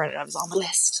whatever and I was on the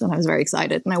list and I was very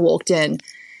excited and I walked in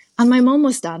and my mum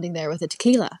was standing there with a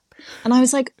tequila And I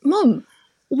was like, Mum,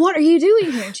 what are you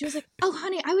doing here? And she was like, oh,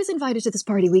 honey, I was invited to this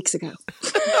party weeks ago.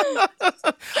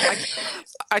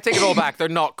 I take it all back. They're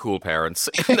not cool parents.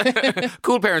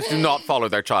 Cool parents do not follow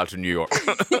their child to New York.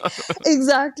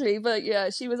 Exactly. But yeah,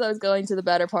 she was always going to the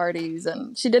better parties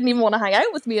and she didn't even want to hang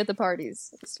out with me at the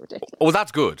parties. It's ridiculous. Oh,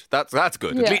 that's good. That's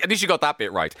good. Yeah. At least you got that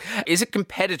bit right. Is it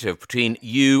competitive between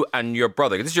you and your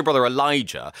brother? This is your brother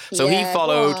Elijah. So Yeah,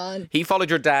 he followed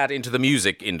your dad into the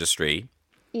music industry.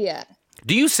 Yeah.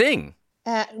 Do you sing?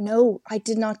 No, I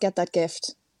did not get that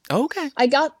gift. Okay. I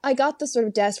got the sort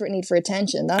of desperate need for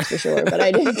attention, that's for sure, but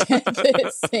I didn't get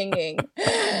the singing,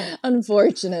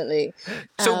 unfortunately.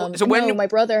 So when my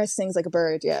brother sings like a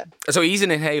bird, yeah. So he's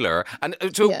an inhaler, and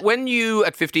so when you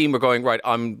at 15 were going, right,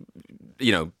 I'm,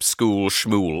 school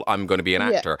schmool, I'm going to be an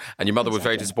actor, and your mother was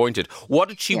very disappointed. What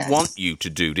did she want you to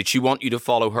do? Did she want you to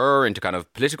follow her into kind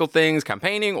of political things,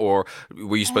 campaigning, or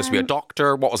were you supposed to be a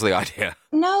doctor? What was the idea?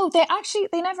 No, they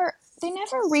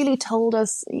never really told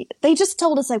us. They just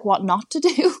told us like what not to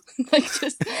do.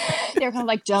 They were kind of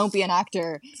like, don't be an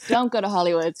actor, don't go to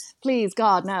Hollywood, please,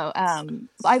 God, no.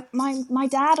 My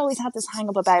dad always had this hang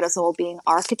up about us all being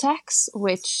architects,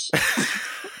 which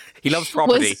he loves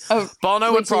property.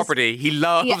 Bono and property. He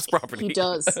loves property. He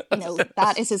does.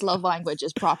 That is his love language,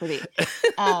 is property.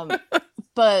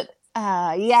 But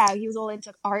he was all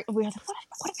into art. We were like, what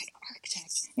about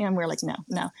architect? And we were like,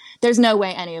 no. There's no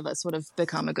way any of us would have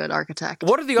become a good architect.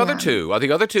 What are the other two? Are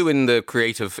the other two in the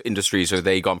creative industries? Are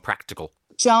they gone practical?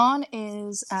 John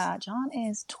is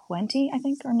 20, I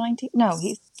think, or 19. No,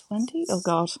 he's 20. Oh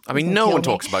God! I mean, no one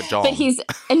talks about John.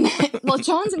 But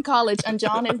John's in college, and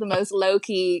John is the most low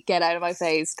key, get out of my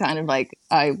face kind of like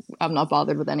I'm not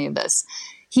bothered with any of this.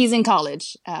 He's in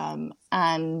college, and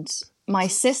my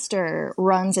sister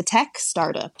runs a tech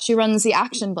startup. She runs the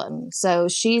Action Button. So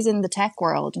she's in the tech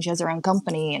world and she has her own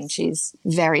company and she's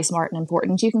very smart and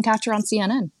important. You can catch her on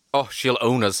CNN. Oh, she'll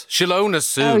own us. She'll own us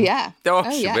soon. Oh, yeah.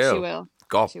 She will.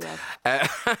 God. She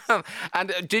will.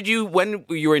 And did you, when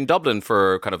you were in Dublin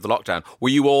for kind of the lockdown, were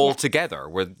you all together?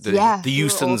 Were the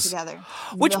Hewsons? We were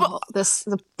all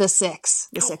together. The six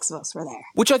of us were there.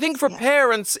 Which I think for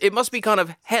parents, it must be kind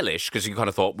of hellish because you kind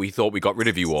of thought we got rid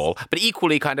of you all, but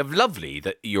equally kind of lovely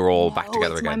that you're all back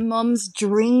together again. It was my mum's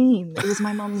dream. It was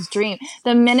my mum's dream.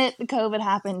 The minute the COVID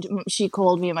happened, she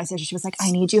called me and my sister. She was like,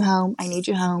 I need you home.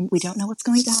 We don't know what's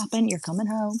going to happen. You're coming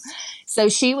home. So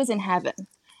she was in heaven.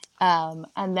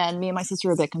 And then me and my sister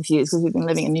were a bit confused because we've been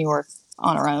living in New York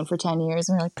on our own for 10 years.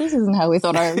 And we're like, this isn't how we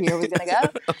thought our year was going to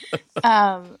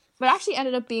go. But actually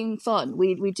ended up being fun.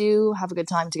 We do have a good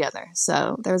time together.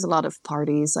 So there's a lot of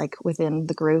parties like within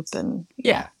the group. And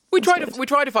We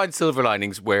try to find silver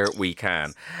linings where we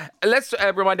can. Let's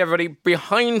remind everybody,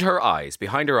 Behind Her Eyes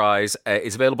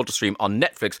is available to stream on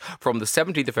Netflix from the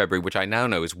 17th of February, which I now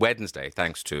know is Wednesday,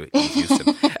 thanks to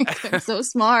Hewson. I'm so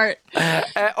smart.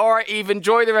 All right, Eve,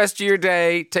 enjoy the rest of your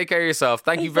day. Take care of yourself.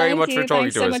 Thank you very much for talking to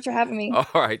us. Thanks so much for having me. All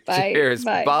right, bye. Cheers.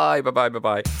 Bye.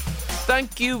 Bye.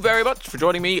 Thank you very much for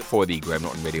joining me for the Graham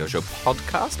Norton Radio Show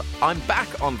podcast. I'm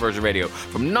back on Virgin Radio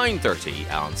from 9:30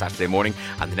 on Saturday morning,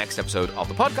 and the next episode of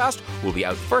the podcast will be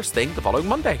out first thing the following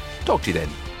Monday. Talk to you then.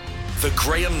 The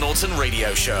Graham Norton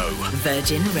Radio Show.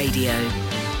 Virgin Radio.